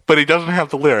 yes, but he doesn't have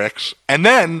the lyrics. And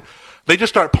then they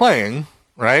just start playing,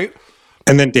 right?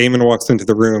 And then Damon walks into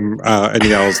the room and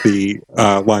yells the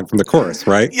line from the chorus,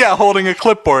 right? Yeah, holding a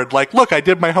clipboard, like, look, I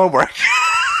did my homework.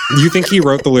 You think he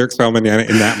wrote the lyrics for El Manana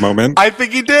in that moment? I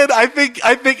think he did. I think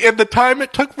in the time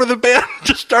it took for the band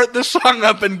to start this song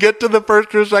up and get to the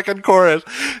first or second chorus,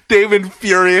 Damon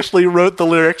furiously wrote the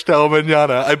lyrics to El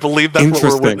Manana. I believe that's what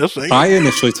we're witnessing. I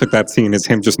initially took that scene as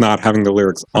him just not having the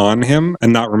lyrics on him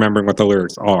and not remembering what the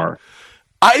lyrics are.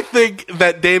 I think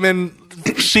that Damon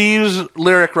sees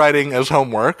lyric writing as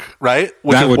homework, right?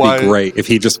 That would be great if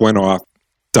he just went off,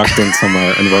 ducked in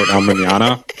somewhere, and wrote El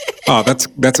Manana. Oh,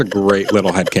 that's a great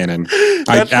little headcanon.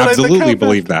 I absolutely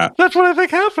believe that. That's what I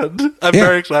think happened. I'm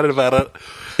very excited about it.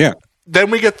 Yeah. Then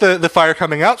we get the Fire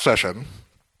Coming Out session.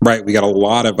 Right, we got a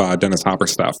lot of Dennis Hopper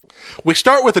stuff. We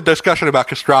start with a discussion about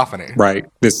castraphony. Right,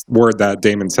 this word that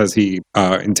Damon says he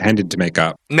intended to make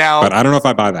up. Now, but I don't know if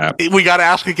I buy that. We got to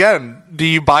ask again, do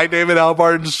you buy David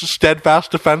Albarn's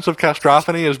steadfast defense of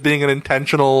castraphony as being an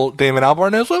intentional Damon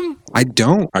Albarnism? I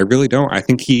don't. I really don't. I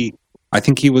think he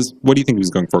was, what do you think he was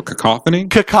going for? Cacophony?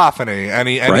 Cacophony, and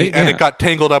it got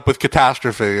tangled up with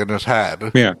catastrophe in his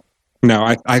head. Yeah. No,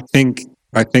 I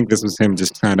think this was him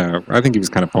just I think he was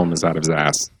kind of pulling this out of his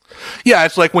ass. Yeah,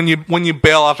 it's like when you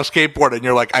bail off a skateboard and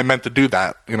you're like, I meant to do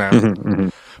that, you know. Mm-hmm, mm-hmm.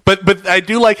 But I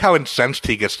do like how incensed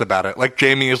he gets about it. Like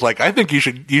Jamie is like, I think you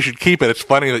should keep it. It's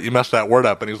funny that you messed that word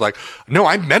up. And he's like, no,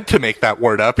 I meant to make that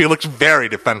word up. He looks very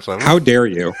defensive. How dare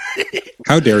you?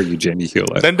 How dare you, Jamie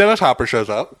Hewlett? Then Dennis Hopper shows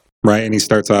up. Right, and he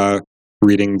starts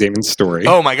reading Damon's story.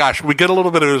 Oh my gosh, we get a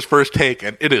little bit of his first take,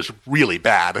 and it is really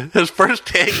bad. His first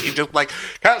take, he's just like,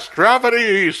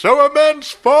 castraphony, so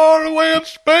immense, far away in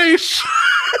space.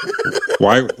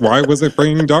 Why was it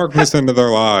bringing darkness into their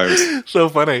lives? So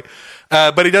funny.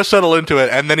 But he does settle into it,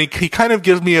 and then he kind of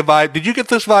gives me a vibe. Did you get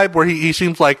this vibe where he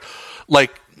seems like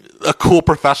a cool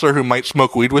professor who might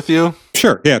smoke weed with you?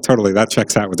 Sure, yeah, totally. That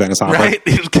checks out with Dennis Hopper. Right?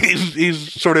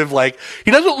 He's sort of like, he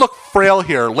doesn't look frail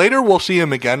here. Later we'll see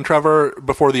him again, Trevor,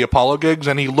 before the Apollo gigs,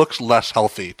 and he looks less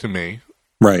healthy to me.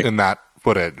 Right. In that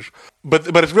footage. But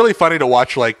it's really funny to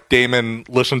watch like Damon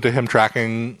listen to him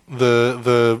tracking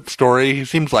the story. He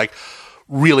seems like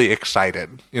really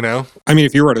excited, you know? I mean,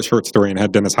 if you wrote a short story and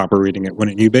had Dennis Hopper reading it,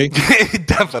 wouldn't you be?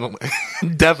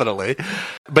 Definitely.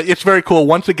 But it's very cool.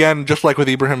 Once again, just like with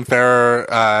Ibrahim Ferrer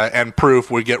and Proof,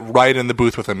 we get right in the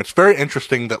booth with him. It's very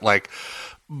interesting that, like,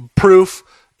 Proof,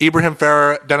 Ibrahim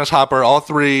Ferrer, Dennis Hopper, all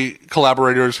three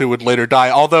collaborators who would later die.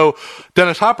 Although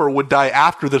Dennis Hopper would die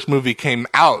after this movie came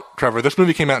out, Trevor. This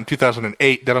movie came out in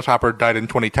 2008. Dennis Hopper died in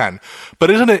 2010.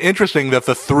 But isn't it interesting that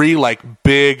the three, like,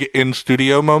 big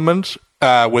in-studio moments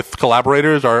with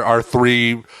collaborators are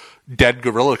three dead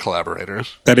Gorilla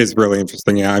collaborators? That is really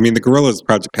interesting, yeah. I mean, the Gorillaz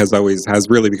project has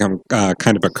really become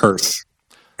kind of a curse,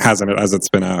 hasn't it, as it's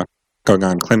been going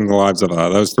on, claiming the lives of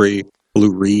those three,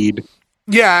 Lou Reed.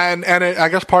 Yeah, and I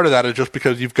guess part of that is just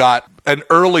because you've got an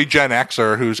early Gen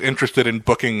Xer who's interested in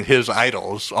booking his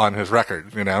idols on his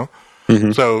record, you know?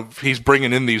 Mm-hmm. So he's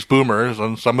bringing in these boomers,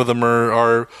 and some of them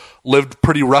are lived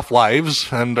pretty rough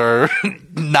lives and are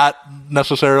not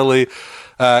necessarily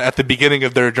at the beginning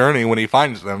of their journey when he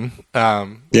finds them. Yeah,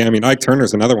 I mean, Ike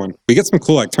Turner's another one. We get some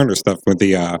cool Ike Turner stuff with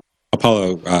the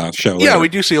Apollo show later. Yeah, we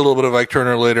do see a little bit of Ike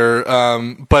Turner later.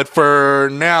 But for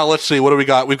now, let's see. What do we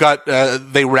got? We've got,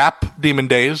 they rap Demon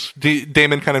Days.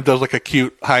 Damon kind of does like a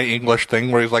cute high English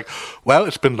thing where he's like, well,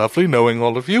 it's been lovely knowing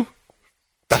all of you.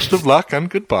 Best of luck and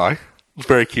goodbye. It's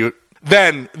very cute.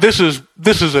 Then this is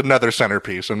another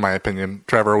centerpiece, in my opinion,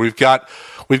 Trevor. We've got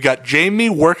Jamie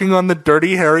working on the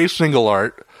Dirty Harry single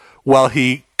art while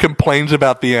he complains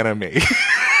about the enemy.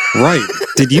 Right.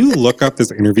 Did you look up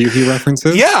this interview he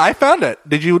references? Yeah, I found it.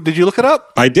 Did you look it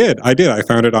up? I did. I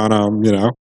found it on,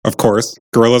 of course,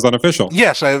 Gorillaz Unofficial.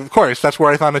 Yes, of course. That's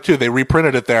where I found it too. They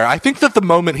reprinted it there. I think that the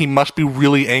moment he must be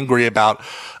really angry about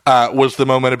was the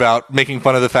moment about making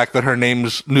fun of the fact that her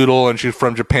name's Noodle and she's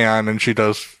from Japan and she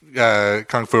does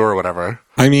Kung Fu or whatever.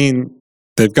 I mean,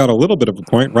 they've got a little bit of a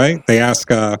point, right? They ask,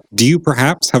 do you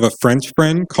perhaps have a French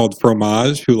friend called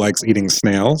Fromage who likes eating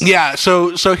snails? Yeah, so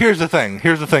here's the thing.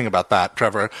 Here's the thing about that,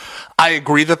 Trevor. I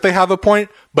agree that they have a point,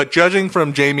 but judging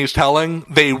from Jamie's telling,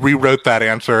 they rewrote that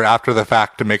answer after the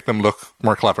fact to make them look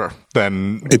more clever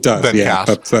than it does. Than yeah,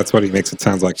 Cass. That's what he makes it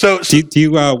sound like. So do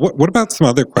you what about some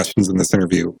other questions in this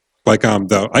interview? Like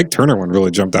the Ike Turner one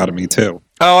really jumped out at me too.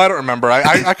 Oh, I don't remember.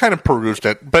 I kind of perused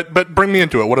it, but bring me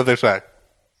into it. What do they say?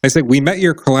 They say, we met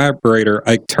your collaborator,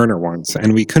 Ike Turner, once,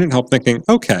 and we couldn't help thinking,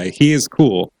 okay, he is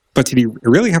cool, but did he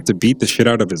really have to beat the shit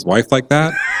out of his wife like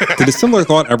that? Did a similar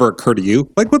thought ever occur to you?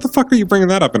 Like, what the fuck are you bringing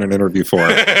that up in an interview for?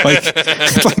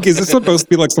 Like, is this supposed to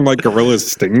be like some, like, Gorillaz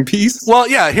sting piece? Well,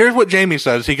 yeah, here's what Jamie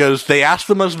says. He goes, they asked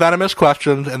the most venomous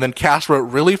questions, and then Cass wrote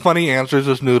really funny answers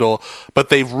as Noodle, but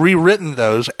they've rewritten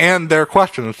those and their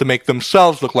questions to make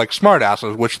themselves look like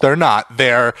smartasses, which they're not.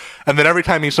 And then every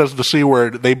time he says the C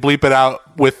word, they bleep it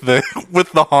out with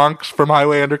the honks from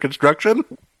Highway Under Construction.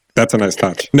 That's a nice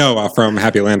touch. No, from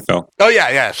Happy Landfill. Oh,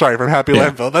 yeah. Sorry, from Happy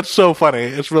Landfill. That's so funny.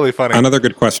 It's really funny. Another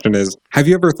good question is, have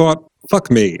you ever thought,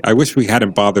 fuck me, I wish we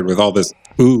hadn't bothered with all this,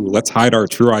 let's hide our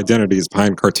true identities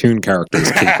behind cartoon characters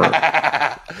paper.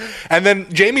 And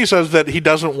then Jamie says that he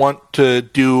doesn't want to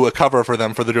do a cover for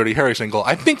them for the Dirty Harry single.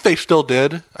 I think they still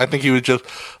did. I think he was just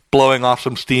blowing off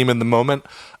some steam in the moment.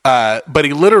 But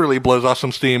he literally blows off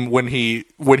some steam when he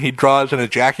draws an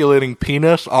ejaculating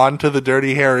penis onto the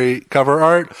Dirty Harry cover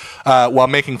art while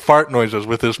making fart noises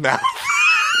with his mouth.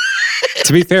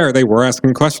 To be fair, they were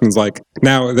asking questions like,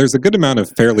 now, there's a good amount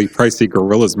of fairly pricey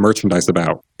Gorillaz merchandise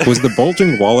about. Was the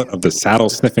bulging wallet of the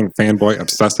saddle-sniffing fanboy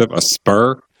obsessive a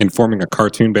spur in forming a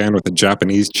cartoon band with a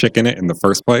Japanese chick in it in the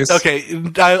first place? Okay,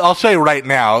 I'll say right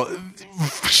now,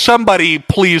 somebody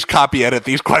please copy edit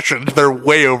these questions. They're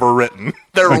way overwritten.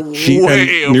 They're way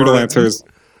overwritten. Noodle answers,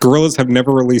 Gorillaz have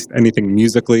never released anything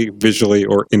musically, visually,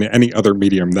 or in any other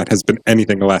medium that has been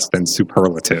anything less than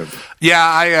superlative.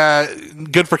 Yeah,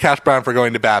 good for Cass Brown for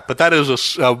going to bat, but that is a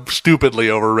stupidly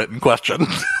overwritten question.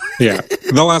 Yeah,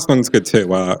 the last one's good too.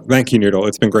 Thank you, Noodle.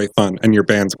 It's been great fun, and your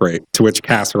band's great. To which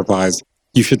Cass replies,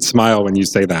 you should smile when you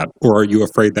say that, or are you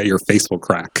afraid that your face will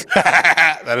crack?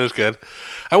 That is good.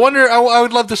 I wonder, I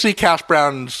would love to see Cass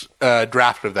Brown's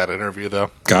draft of that interview, though.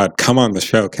 God, come on the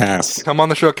show, Cass. Come on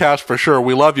the show, Cass, for sure.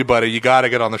 We love you, buddy. You got to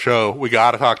get on the show. We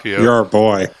got to talk to you. You're our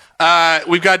boy.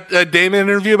 We've got a Damon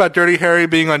interview about Dirty Harry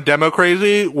being on Demo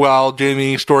Crazy while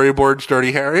Jamie storyboards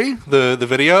Dirty Harry, the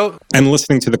video. And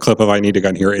listening to the clip of I Need a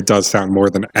Gun here, it does sound more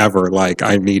than ever like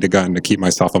I need a gun to keep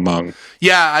myself among.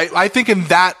 Yeah, I think in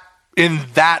that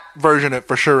version it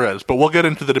for sure is, but we'll get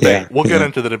into the debate. We'll get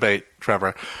into the debate,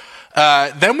 Trevor.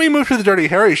 Then we move to the Dirty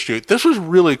Harry shoot. This was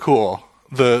really cool,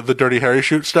 the Dirty Harry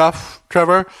shoot stuff,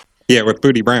 Trevor. Yeah, with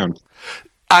Booty Brown.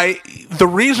 The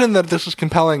reason that this is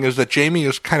compelling is that Jamie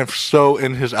is kind of so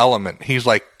in his element. He's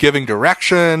like giving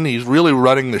direction. He's really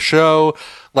running the show.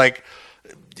 Like,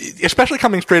 especially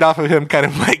coming straight off of him kind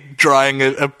of like drawing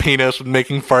a penis and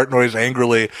making fart noise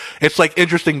angrily. It's like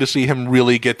interesting to see him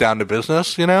really get down to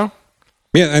business, you know?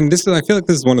 Yeah, and I feel like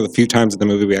this is one of the few times in the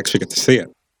movie we actually get to see it.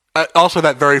 Also,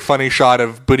 that very funny shot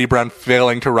of Booty Brown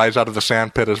failing to rise out of the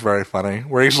sandpit is very funny,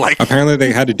 where he's like... Apparently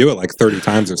they had to do it like 30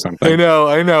 times or something. I know.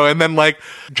 And then, like,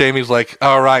 Jamie's like,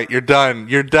 all right, you're done.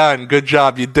 Good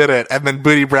job, you did it. And then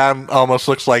Booty Brown almost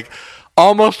looks like,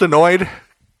 almost annoyed.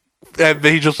 And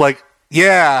he's just like,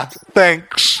 yeah,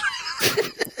 thanks.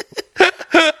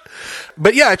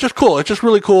 But yeah, it's just cool. It's just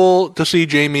really cool to see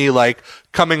Jamie, like,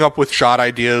 coming up with shot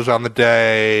ideas on the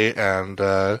day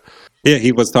and... Yeah,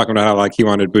 he was talking about how like he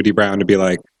wanted Booty Brown to be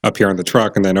like up here on the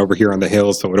truck and then over here on the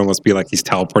hill, so it would almost be like he's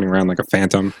teleporting around like a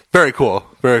phantom. Very cool.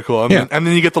 And then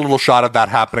you get the little shot of that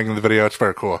happening in the video. It's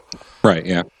very cool. Right,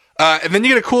 yeah. And then you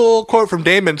get a cool quote from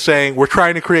Damon saying, "We're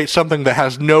trying to create something that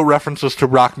has no references to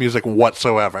rock music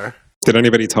whatsoever." Did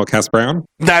anybody tell Cass Brown?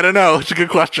 I don't know. It's a good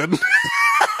question.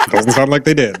 Doesn't sound like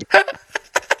they did.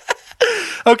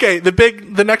 Okay,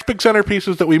 the next big centerpiece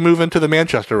is that we move into the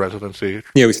Manchester residency.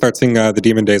 Yeah, we start seeing the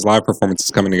Demon Days live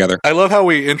performances coming together. I love how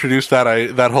we introduced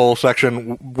that whole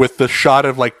section with the shot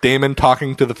of like Damon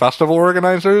talking to the festival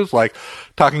organizers, like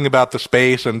talking about the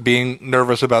space and being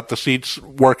nervous about the seats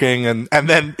working, and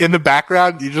then in the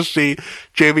background you just see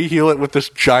Jamie Hewlett with this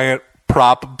giant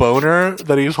prop boner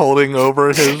that he's holding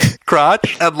over his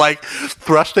crotch and like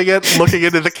thrusting it, looking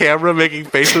into the camera, making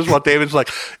faces while David's like,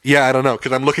 yeah, I don't know,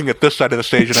 because I'm looking at this side of the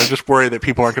stage and I'm just worried that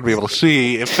people aren't going to be able to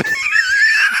see.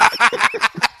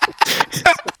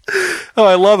 Oh,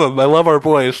 I love them. I love our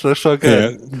boys. They're so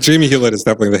good. Yeah, Jamie Hewlett is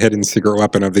definitely the hidden secret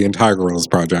weapon of the entire Gorillaz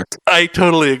project. I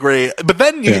totally agree. But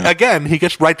then, again, he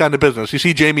gets right down to business. You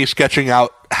see Jamie sketching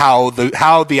out how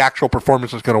the actual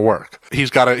performance is going to work. He's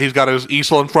got his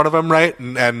easel in front of him, right?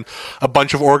 And a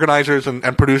bunch of organizers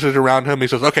and producers around him. He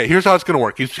says, okay, here's how it's going to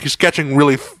work. He's sketching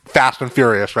really fast and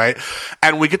furious, right?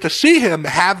 And we get to see him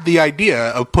have the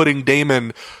idea of putting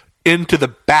Damon into the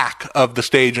back of the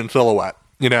stage in silhouette,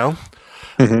 you know?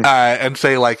 Mm-hmm. And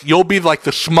say like, you'll be like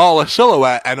the smallest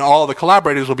silhouette and all the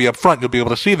collaborators will be up front. You'll be able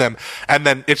to see them. And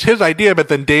then it's his idea, but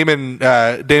then Damon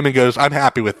goes, I'm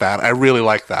happy with that. I really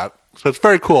like that. So it's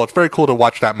very cool. It's very cool to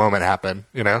watch that moment happen,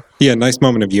 you know? Yeah, nice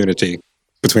moment of unity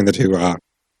between the two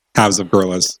halves of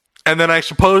Gorillaz. And then I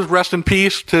suppose rest in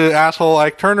peace to asshole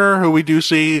Ike Turner, who we do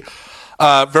see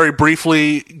very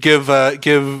briefly give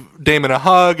Damon a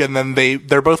hug, and then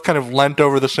they're both kind of leant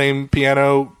over the same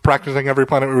piano, practicing Every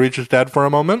Planet We Reach Is Dead for a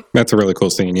moment. That's a really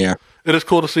cool scene, yeah. It is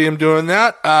cool to see him doing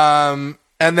that. And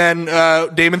then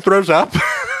Damon throws up.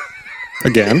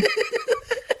 Again.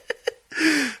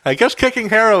 I guess kicking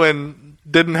heroin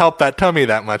didn't help that tummy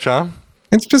that much, huh?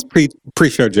 It's just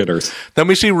pre-show jitters. Then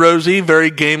we see Rosie very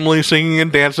gamely singing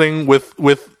and dancing with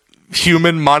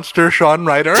human monster Sean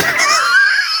Ryder.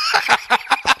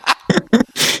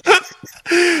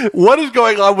 What is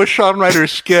going on with Sean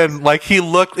Ryder's skin? Like it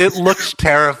looks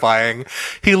terrifying.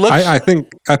 He looks. I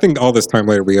think all this time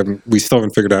later we still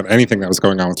haven't figured out anything that was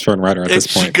going on with Sean Ryder at this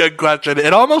point. It's a good question.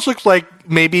 It almost looks like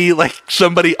maybe like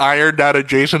somebody ironed out a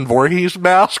Jason Voorhees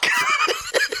mask.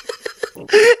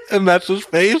 And that's his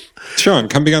face. Sean,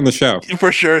 come be on the show.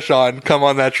 For sure, Sean. Come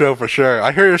on that show for sure.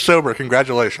 I hear you're sober.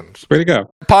 Congratulations. Way to go.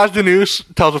 Paz Denise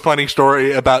tells a funny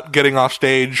story about getting off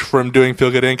stage from doing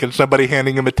Feel Good Inc. and somebody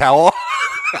handing him a towel.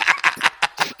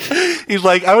 He's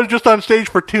like, I was just on stage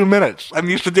for 2 minutes. I'm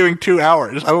used to doing 2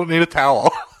 hours. I don't need a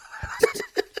towel.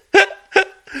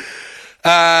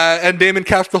 And Damon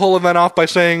capped the whole event off by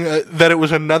saying that it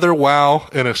was another wow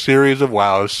in a series of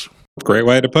wows. Great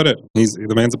way to put it.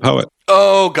 The man's a poet.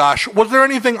 Oh gosh, was there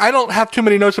anything? I don't have too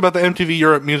many notes about the MTV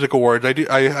Europe Music Awards.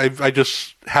 I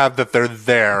just have that they're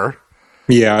there.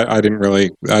 Yeah, I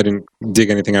didn't dig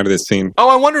anything out of this scene. Oh,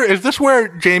 I wonder, is this where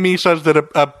Jamie says that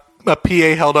a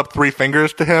PA held up 3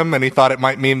 fingers to him, and he thought it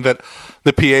might mean that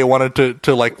the PA wanted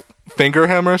to like finger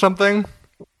him or something?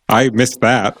 I missed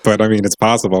that, but I mean, it's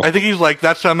possible. I think he's like,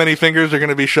 that's how many fingers are going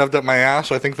to be shoved up my ass.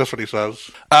 I think that's what he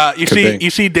says. You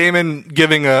see Damon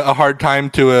giving a hard time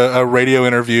to a radio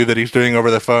interview that he's doing over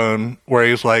the phone, where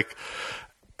he's like,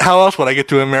 how else would I get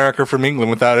to America from England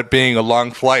without it being a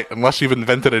long flight, unless you've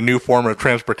invented a new form of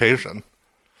transportation?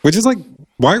 Which is like,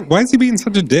 why is he being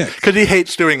such a dick? Because he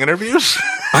hates doing interviews.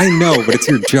 I know, but it's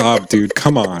your job, dude.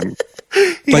 Come on.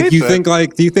 Like, do you think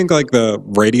the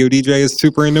radio DJ is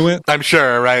super into it? I'm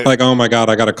sure, right? Like, oh my God,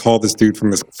 I got to call this dude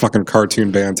from this fucking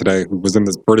cartoon band today who was in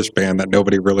this British band that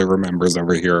nobody really remembers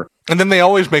over here. And then they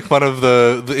always make fun of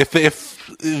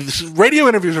if radio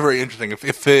interviews are very interesting.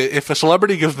 If a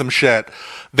celebrity gives them shit,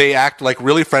 they act like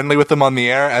really friendly with them on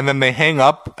the air, and then they hang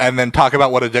up and then talk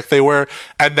about what a dick they were,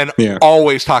 and then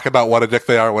always talk about what a dick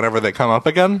they are whenever they come up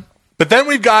again. But then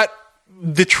we've got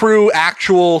the true,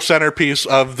 actual centerpiece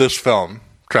of this film,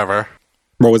 Trevor.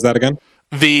 What was that again?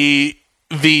 The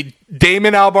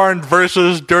Damon Albarn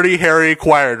versus Dirty Harry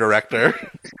choir director.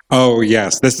 Oh,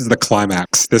 yes. This is the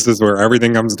climax. This is where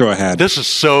everything comes to a head. This is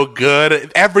so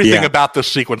good. Everything about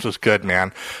this sequence is good,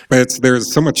 man.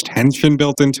 There's so much tension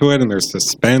built into it, and there's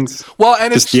suspense. Well,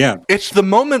 and it's the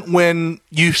moment when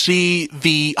you see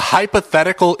the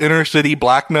hypothetical inner city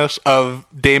blackness of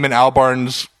Damon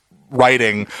Albarn's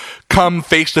writing come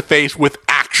face to face with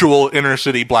actual inner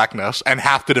city blackness and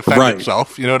have to defend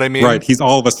himself. You know what I mean? Right. He's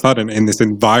all of a sudden in this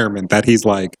environment that he's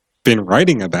like been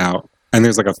writing about, and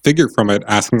there's like a figure from it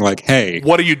asking like, hey,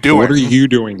 what are you doing? What are you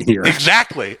doing here?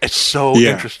 Exactly. It's so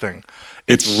interesting.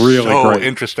 It's really so great.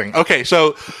 Interesting. Okay,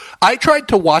 so I tried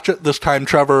to watch it this time,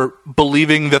 Trevor,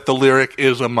 believing that the lyric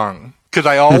is among. Because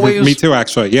I always... Me too,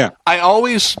 actually, yeah. I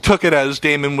always took it as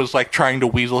Damon was like trying to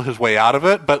weasel his way out of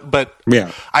it, but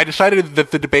I decided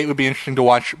that the debate would be interesting to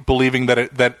watch, believing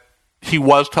that he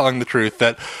was telling the truth,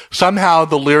 that somehow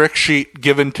the lyric sheet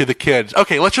given to the kids...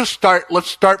 Okay, let's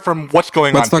start from what's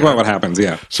going on. Let's talk about what happens,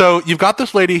 yeah. So you've got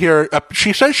this lady here,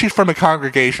 she says she's from a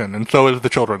congregation, and so is the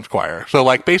children's choir. So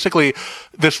like basically,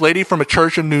 this lady from a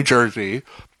church in New Jersey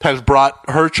has brought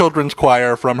her children's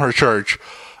choir from her church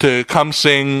to come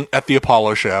sing at the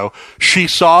Apollo show. She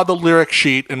saw the lyric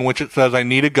sheet in which it says, I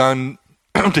need a gun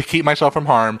to keep myself from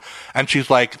harm. And she's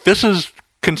like, this is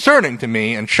concerning to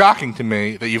me and shocking to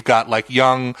me that you've got like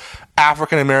young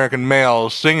African-American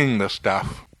males singing this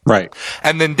stuff. Right.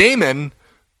 And then Damon,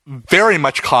 very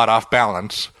much caught off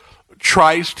balance,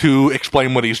 tries to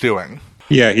explain what he's doing.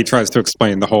 Yeah, he tries to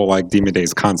explain the whole like Demon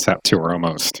Days concept to her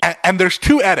almost. And there's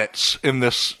two edits in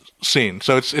this scene.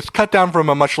 So it's cut down from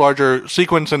a much larger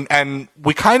sequence, and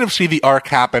we kind of see the arc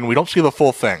happen. We don't see the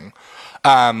full thing.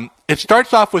 It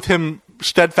starts off with him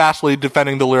steadfastly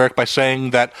defending the lyric by saying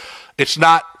that it's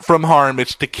not from harm,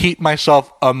 it's to keep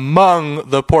myself among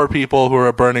the poor people who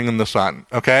are burning in the sun.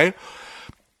 Okay?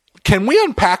 Can we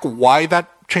unpack why that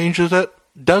changes it?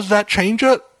 Does that change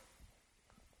it?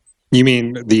 You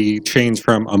mean the change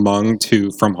from among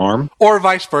to from harm? Or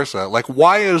vice versa. Like,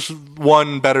 why is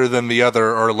one better than the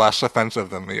other or less offensive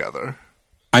than the other?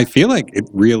 I feel like it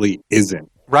really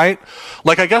isn't. Right?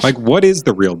 Like, I guess... Like, what is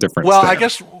the real difference Well, there? I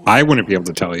guess... I wouldn't be able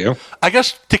to tell you. I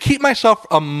guess to keep myself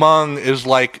among is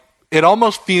like... It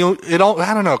almost feels... I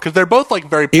don't know, because they're both like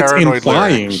very paranoid It's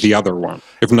implying lyrics. the other one,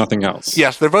 if nothing else.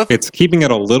 Yes, they're both... It's keeping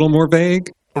it a little more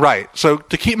vague. Right. So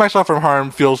to keep myself from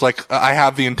harm feels like I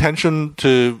have the intention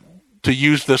to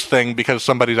use this thing because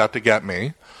somebody's out to get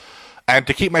me. And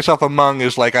to keep myself among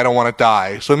is like I don't want to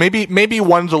die. So maybe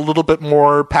one's a little bit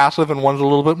more passive and one's a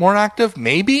little bit more active.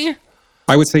 Maybe?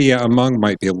 I would say, yeah, among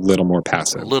might be a little more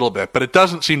passive. A little bit, but it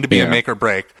doesn't seem to be a make or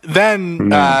break. Then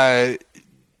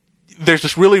there's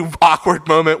this really awkward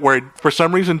moment where for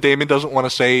some reason Damon doesn't want to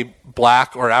say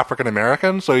black or African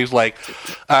American. So he's like,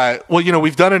 well, you know,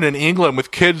 we've done it in England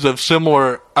with kids of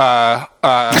similar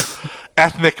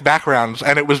ethnic backgrounds,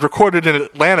 and it was recorded in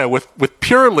Atlanta with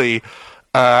purely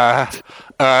and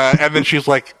then she's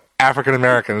like, African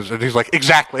Americans, and he's like,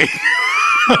 exactly.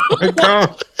 Oh my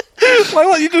God. Why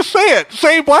don't you just say it?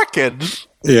 Say black kids,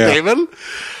 Damon.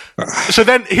 So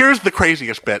then here's the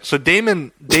craziest bit. So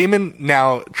Damon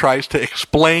now tries to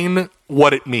explain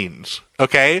what it means,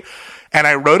 okay? And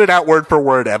I wrote it out word for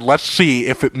word, and let's see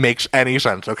if it makes any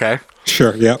sense, okay?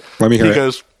 Sure, yeah. Let me hear it.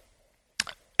 Because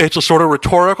it's a sort of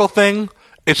rhetorical thing.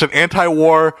 It's an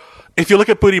anti-war. If you look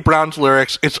at Booty Brown's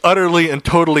lyrics, it's utterly and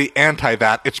totally anti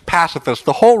that. It's pacifist.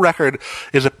 The whole record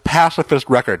is a pacifist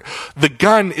record. The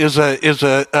gun is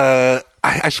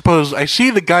I suppose I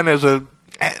see the gun as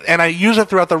and I use it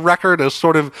throughout the record as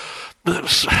sort of,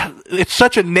 it's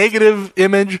such a negative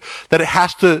image that it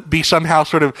has to be somehow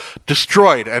sort of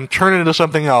destroyed and turn into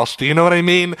something else. Do you know what I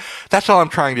mean? That's all I'm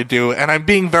trying to do, and I'm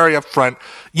being very upfront.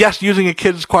 Yes, using a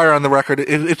kids' choir on the record,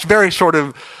 it's very sort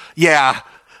of, yeah,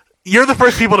 you're the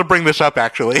first people to bring this up,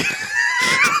 actually.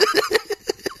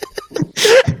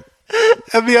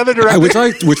 And the other director,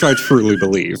 which I truly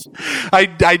believe.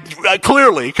 I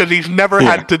clearly, because he's never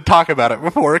had to talk about it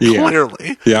before.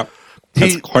 Clearly, yeah,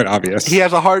 that's quite obvious. He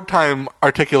has a hard time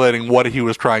articulating what he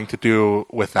was trying to do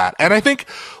with that, and I think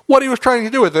what he was trying to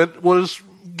do with it was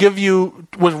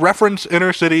reference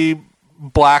inner city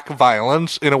black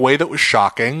violence in a way that was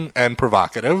shocking and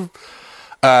provocative,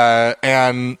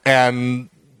 and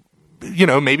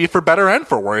maybe for better and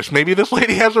for worse. Maybe this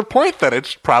lady has a point that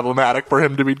it's problematic for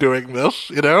him to be doing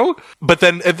this, But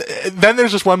then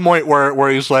there's this one point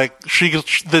where he's like,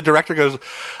 the director goes,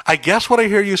 I guess what I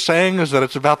hear you saying is that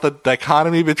it's about the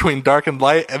dichotomy between dark and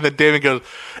light. And then Damon goes,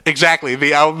 exactly.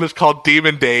 The album is called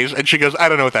Demon Days. And she goes, I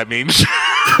don't know what that means.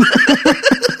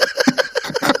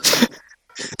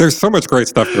 There's so much great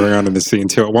stuff going on in this scene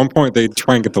too. At one point, they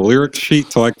try and get the lyric sheet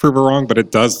to prove her wrong, but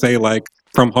it does say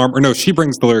from harm, or no, she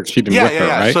brings the lyric sheet in with her,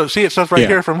 right? So see, it says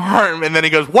here from harm, and then he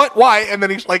goes, "What? Why?" And then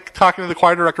he's talking to the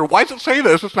choir director. Why does it say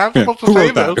this? It's not supposed to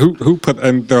say this. Who put?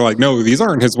 And they're like, "No, these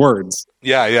aren't his words."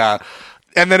 Yeah.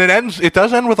 And then it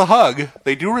does end with a hug.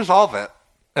 They do resolve it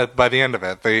by the end of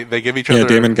it. They give each other. Yeah,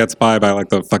 Damon gets by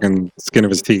the fucking skin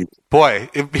of his teeth. Boy,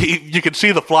 you could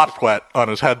see the flop sweat on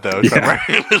his head though. Yeah.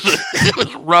 It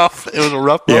was rough. It was a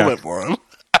rough moment for him.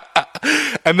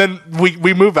 And then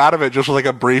we move out of it just with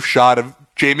a brief shot of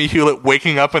Jamie Hewlett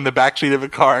waking up in the backseat of a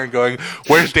car and going,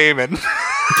 "Where's Damon?"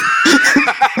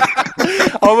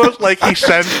 Almost like he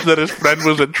sensed that his friend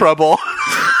was in trouble.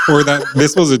 Or that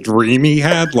this was a dream he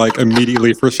had,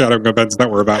 immediately foreshadowing events that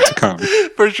were about to come.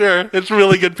 For sure. It's a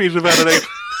really good piece of editing.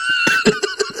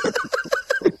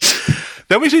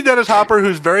 Then we see Dennis Hopper,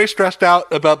 who's very stressed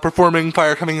out about performing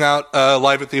Fire Coming Out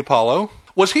live at the Apollo.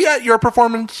 Was he at your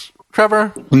performance,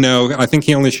 Trevor? No, I think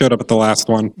he only showed up at the last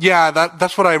one. Yeah,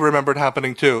 that's what I remembered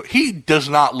happening too. He does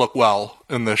not look well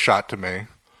in this shot to me.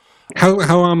 How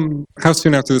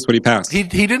soon after this would he pass? He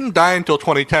didn't die until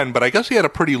 2010, but I guess he had a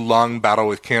pretty long battle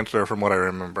with cancer from what I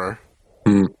remember.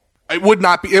 It would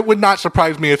not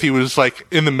surprise me if he was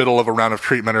in the middle of a round of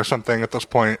treatment or something at this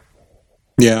point.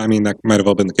 Yeah, I mean that might have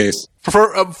all been the case.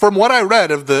 From what I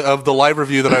read of the live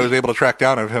review that I was able to track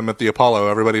down of him at the Apollo,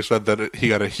 everybody said that he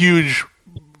got a huge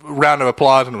round of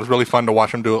applause and it was really fun to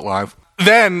watch him do it live.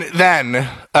 Then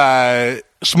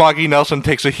Smoggy Nelson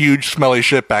takes a huge smelly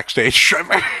shit backstage,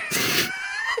 Trevor.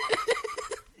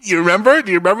 You remember?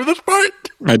 Do you remember this part?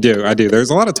 I do. There's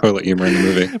a lot of toilet humor in the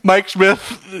movie. Mike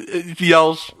Smith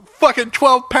yells, "Fucking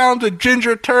 12 pounds of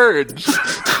ginger turds."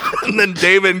 And then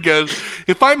Damon goes,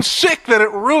 "If I'm sick, then it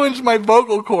ruins my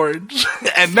vocal cords."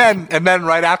 And then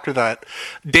right after that,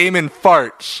 Damon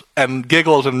farts and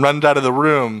giggles and runs out of the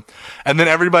room. And then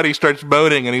everybody starts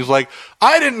moaning and he's like,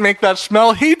 "I didn't make that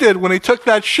smell. He did when he took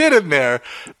that shit in there."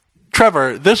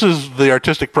 Trevor, this is the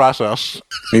artistic process.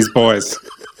 These boys.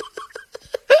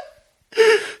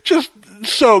 Just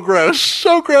so gross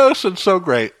and so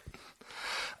great.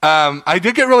 I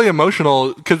did get really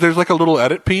emotional because there's a little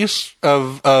edit piece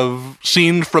of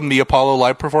scenes from the Apollo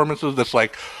live performances that's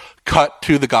cut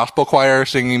to the gospel choir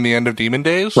singing the end of Demon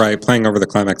Days. Right, playing over the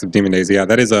climax of Demon Days. Yeah,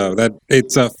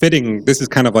 it's a fitting. This is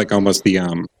kind of almost the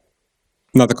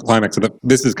not the climax of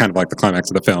this is kind of the climax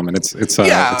of the film, and it's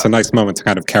a nice moment to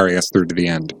kind of carry us through to the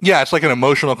end. Yeah, it's an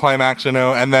emotional climax, and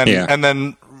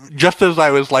then just as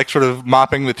I was sort of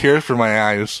mopping the tears from my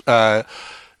eyes,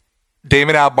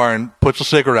 Damon Albarn puts a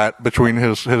cigarette between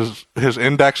his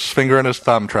index finger and his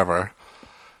thumb, Trevor,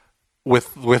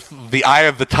 with the eye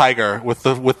of the tiger, with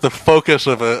the focus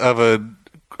of a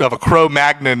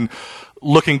Cro-Magnon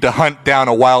looking to hunt down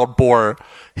a wild boar.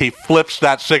 He flips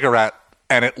that cigarette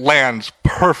and it lands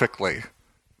perfectly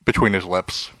between his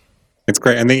lips. It's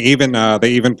great, and they even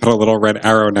put a little red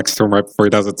arrow next to him right before he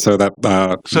does it, so that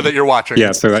you're watching.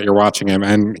 Yeah, so that you're watching him,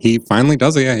 and he finally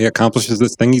does it. Yeah, he accomplishes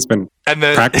this thing he's been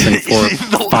practicing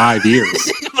for 5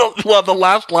 years. The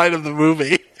last line of the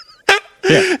movie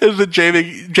is that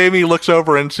Jamie looks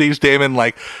over and sees Damon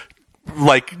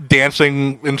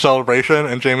dancing in celebration,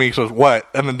 and Jamie says, "What?"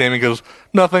 And then Damon goes,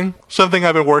 "Nothing. Something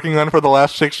I've been working on for the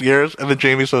last 6 years." And then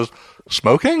Jamie says,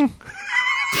 "Smoking?"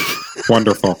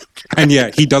 Wonderful. And yeah,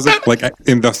 he does it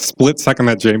in the split second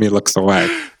that Jamie looks away.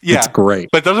 Yeah. It's great.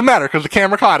 But it doesn't matter because the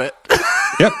camera caught it.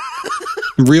 Yep.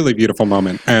 Really beautiful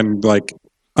moment. And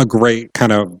a great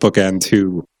kind of bookend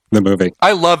to the movie.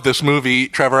 I love this movie,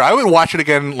 Trevor. I would watch it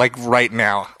again right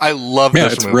now. I love this movie.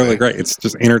 Yeah, it's really great. It's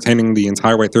just entertaining the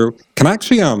entire way through. Can I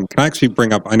actually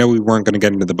bring up, I know we weren't going to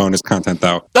get into the bonus content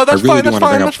though. No, that's fine.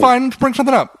 That's fine. Bring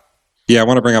something up. Yeah, I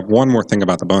want to bring up one more thing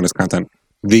about the bonus content.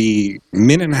 The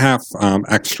minute and a half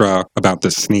extra about the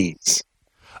sneeze.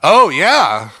 Oh,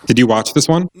 yeah. Did you watch this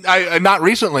one? I not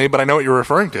recently, but I know what you're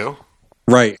referring to.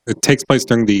 Right. It takes place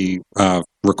during the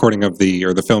recording of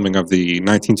the filming of the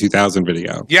 19-2000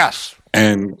 video. Yes.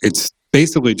 And it's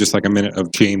basically just a minute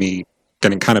of Jamie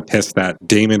getting kind of pissed that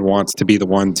Damon wants to be the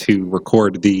one to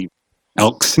record the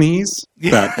elk sneeze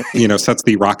that, sets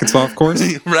the rockets off course.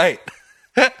 Right.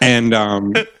 And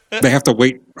they have to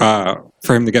wait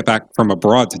for him to get back from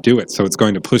abroad to do it. So it's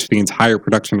going to push the entire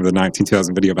production of the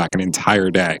 192000 video back an entire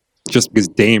day, just because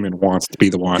Damon wants to be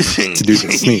the one to do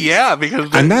the sneak. Yeah, because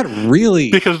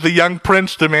the young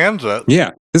prince demands it.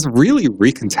 Yeah, this really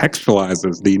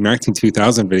recontextualizes the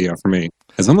 2000 video for me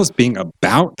as almost being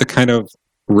about the kind of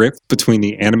rift between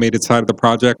the animated side of the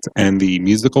project and the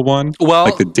musical one,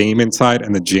 like the Damon side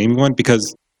and the Jamie one.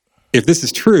 Because if this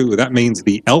is true, that means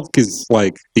the elk is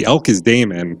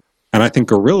Damon, and I think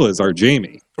gorillas are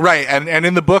Jamie. Right, and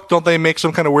in the book, don't they make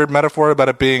some kind of weird metaphor about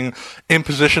it being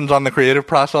impositions on the creative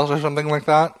process or something like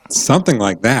that? Something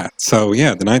like that. So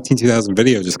yeah, the 2000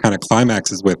 video just kind of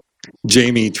climaxes with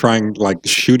Jamie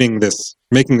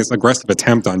making this aggressive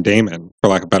attempt on Damon, for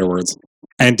lack of better words,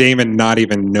 and Damon not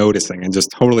even noticing and just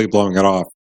totally blowing it off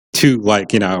to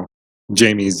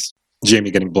Jamie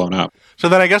getting blown up. So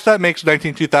then I guess that makes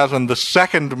 2000 the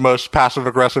second most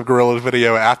passive-aggressive Gorillaz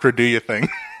video after Do You Think.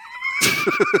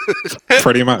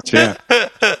 Pretty much, yeah.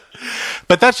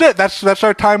 But that's it. That's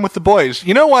our time with the boys.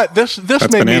 You know what? This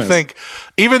made me think,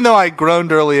 even though I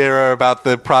groaned earlier about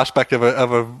the prospect of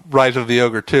a Rise of the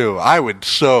Ogre 2, I would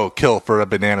so kill for a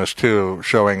Bananas 2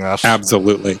 showing us.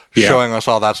 Absolutely. Yeah. Showing us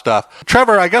all that stuff.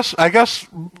 Trevor, I guess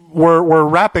we're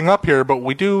wrapping up here, but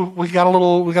we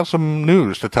got some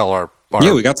news to tell our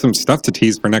yeah, we got some stuff to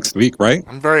tease for next week, right?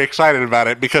 I'm very excited about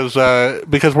it because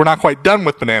we're not quite done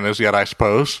with Bananas yet, I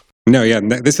suppose. No, yeah,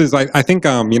 this is. I think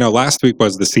last week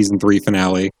was the season 3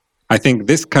 finale. I think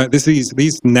these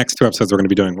next 2 episodes we're going to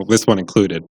be doing, this one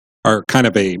included, are kind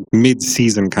of a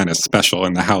mid-season kind of special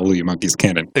in the Hallelujah Monkeys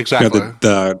canon. Exactly,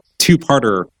 the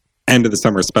 2-parter end of the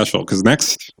summer special. Because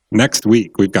next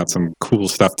week we've got some cool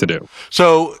stuff to do.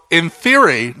 So, in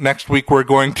theory, next week we're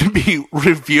going to be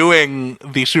reviewing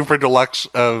the Super Deluxe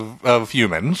of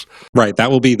Humans. Right,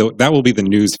 that will be the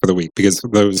news for the week, because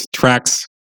those tracks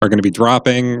are going to be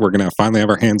dropping. We're going to finally have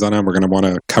our hands on them. We're going to want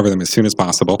to cover them as soon as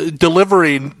possible.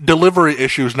 Delivery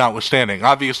issues notwithstanding.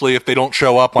 Obviously, if they don't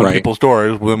show up on people's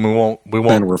doors, then we won't.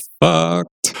 Then we're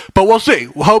fucked. But we'll see.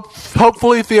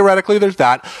 Hopefully, theoretically, there's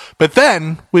that. But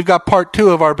then we've got part 2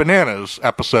 of our Bananas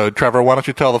episode. Trevor, why don't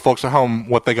you tell the folks at home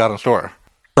what they got in store?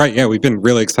 Right. Yeah, we've been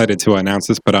really excited to announce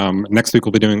this. But next week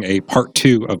we'll be doing a part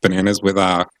 2 of Bananas with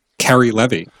Carrie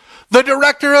Levy, the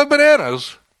director of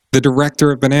Bananas. The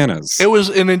director of Bananas. It was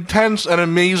an intense and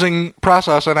amazing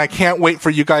process, and I can't wait for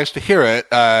you guys to hear it.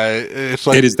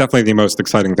 It is definitely the most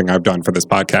exciting thing I've done for this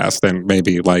podcast, and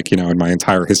maybe in my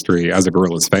entire history as a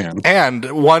Gorillaz fan. And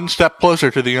one step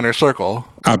closer to the inner circle.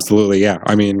 Absolutely, yeah.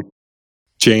 I mean,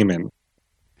 Jamin,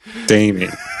 Damie,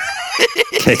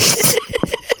 Kate.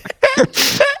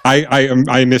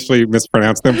 I initially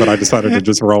mispronounced them, but I decided to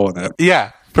just roll with it.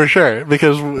 Yeah. For sure,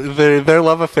 because their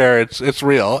love affair, it's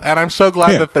real. And I'm so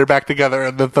glad that they're back together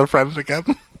and that they're friends again.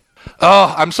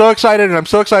 Oh, I'm so excited, and I'm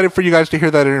so excited for you guys to hear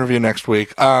that interview next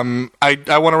week. I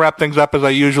want to wrap things up as I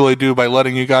usually do by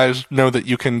letting you guys know that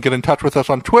you can get in touch with us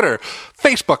on Twitter,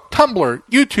 Facebook, Tumblr,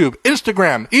 YouTube,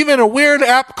 Instagram, even a weird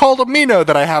app called Amino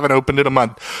that I haven't opened in a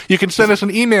month. You can send us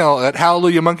an email at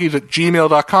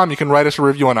hallelujahmonkeys@gmail.com. You can write us a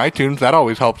review on iTunes. That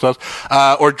always helps us.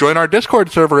 Or join our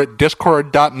Discord server at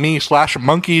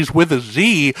discord.me/monkeys with a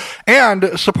Z,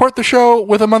 and support the show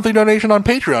with a monthly donation on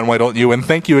Patreon. Why don't you? And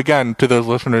thank you again to those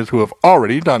listeners who have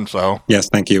already done so. Yes,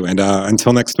 thank you. And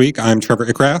until next week, I'm Trevor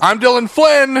Ickrath. I'm Dylan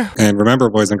Flynn. And remember,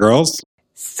 boys and girls,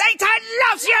 Satan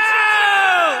loves you!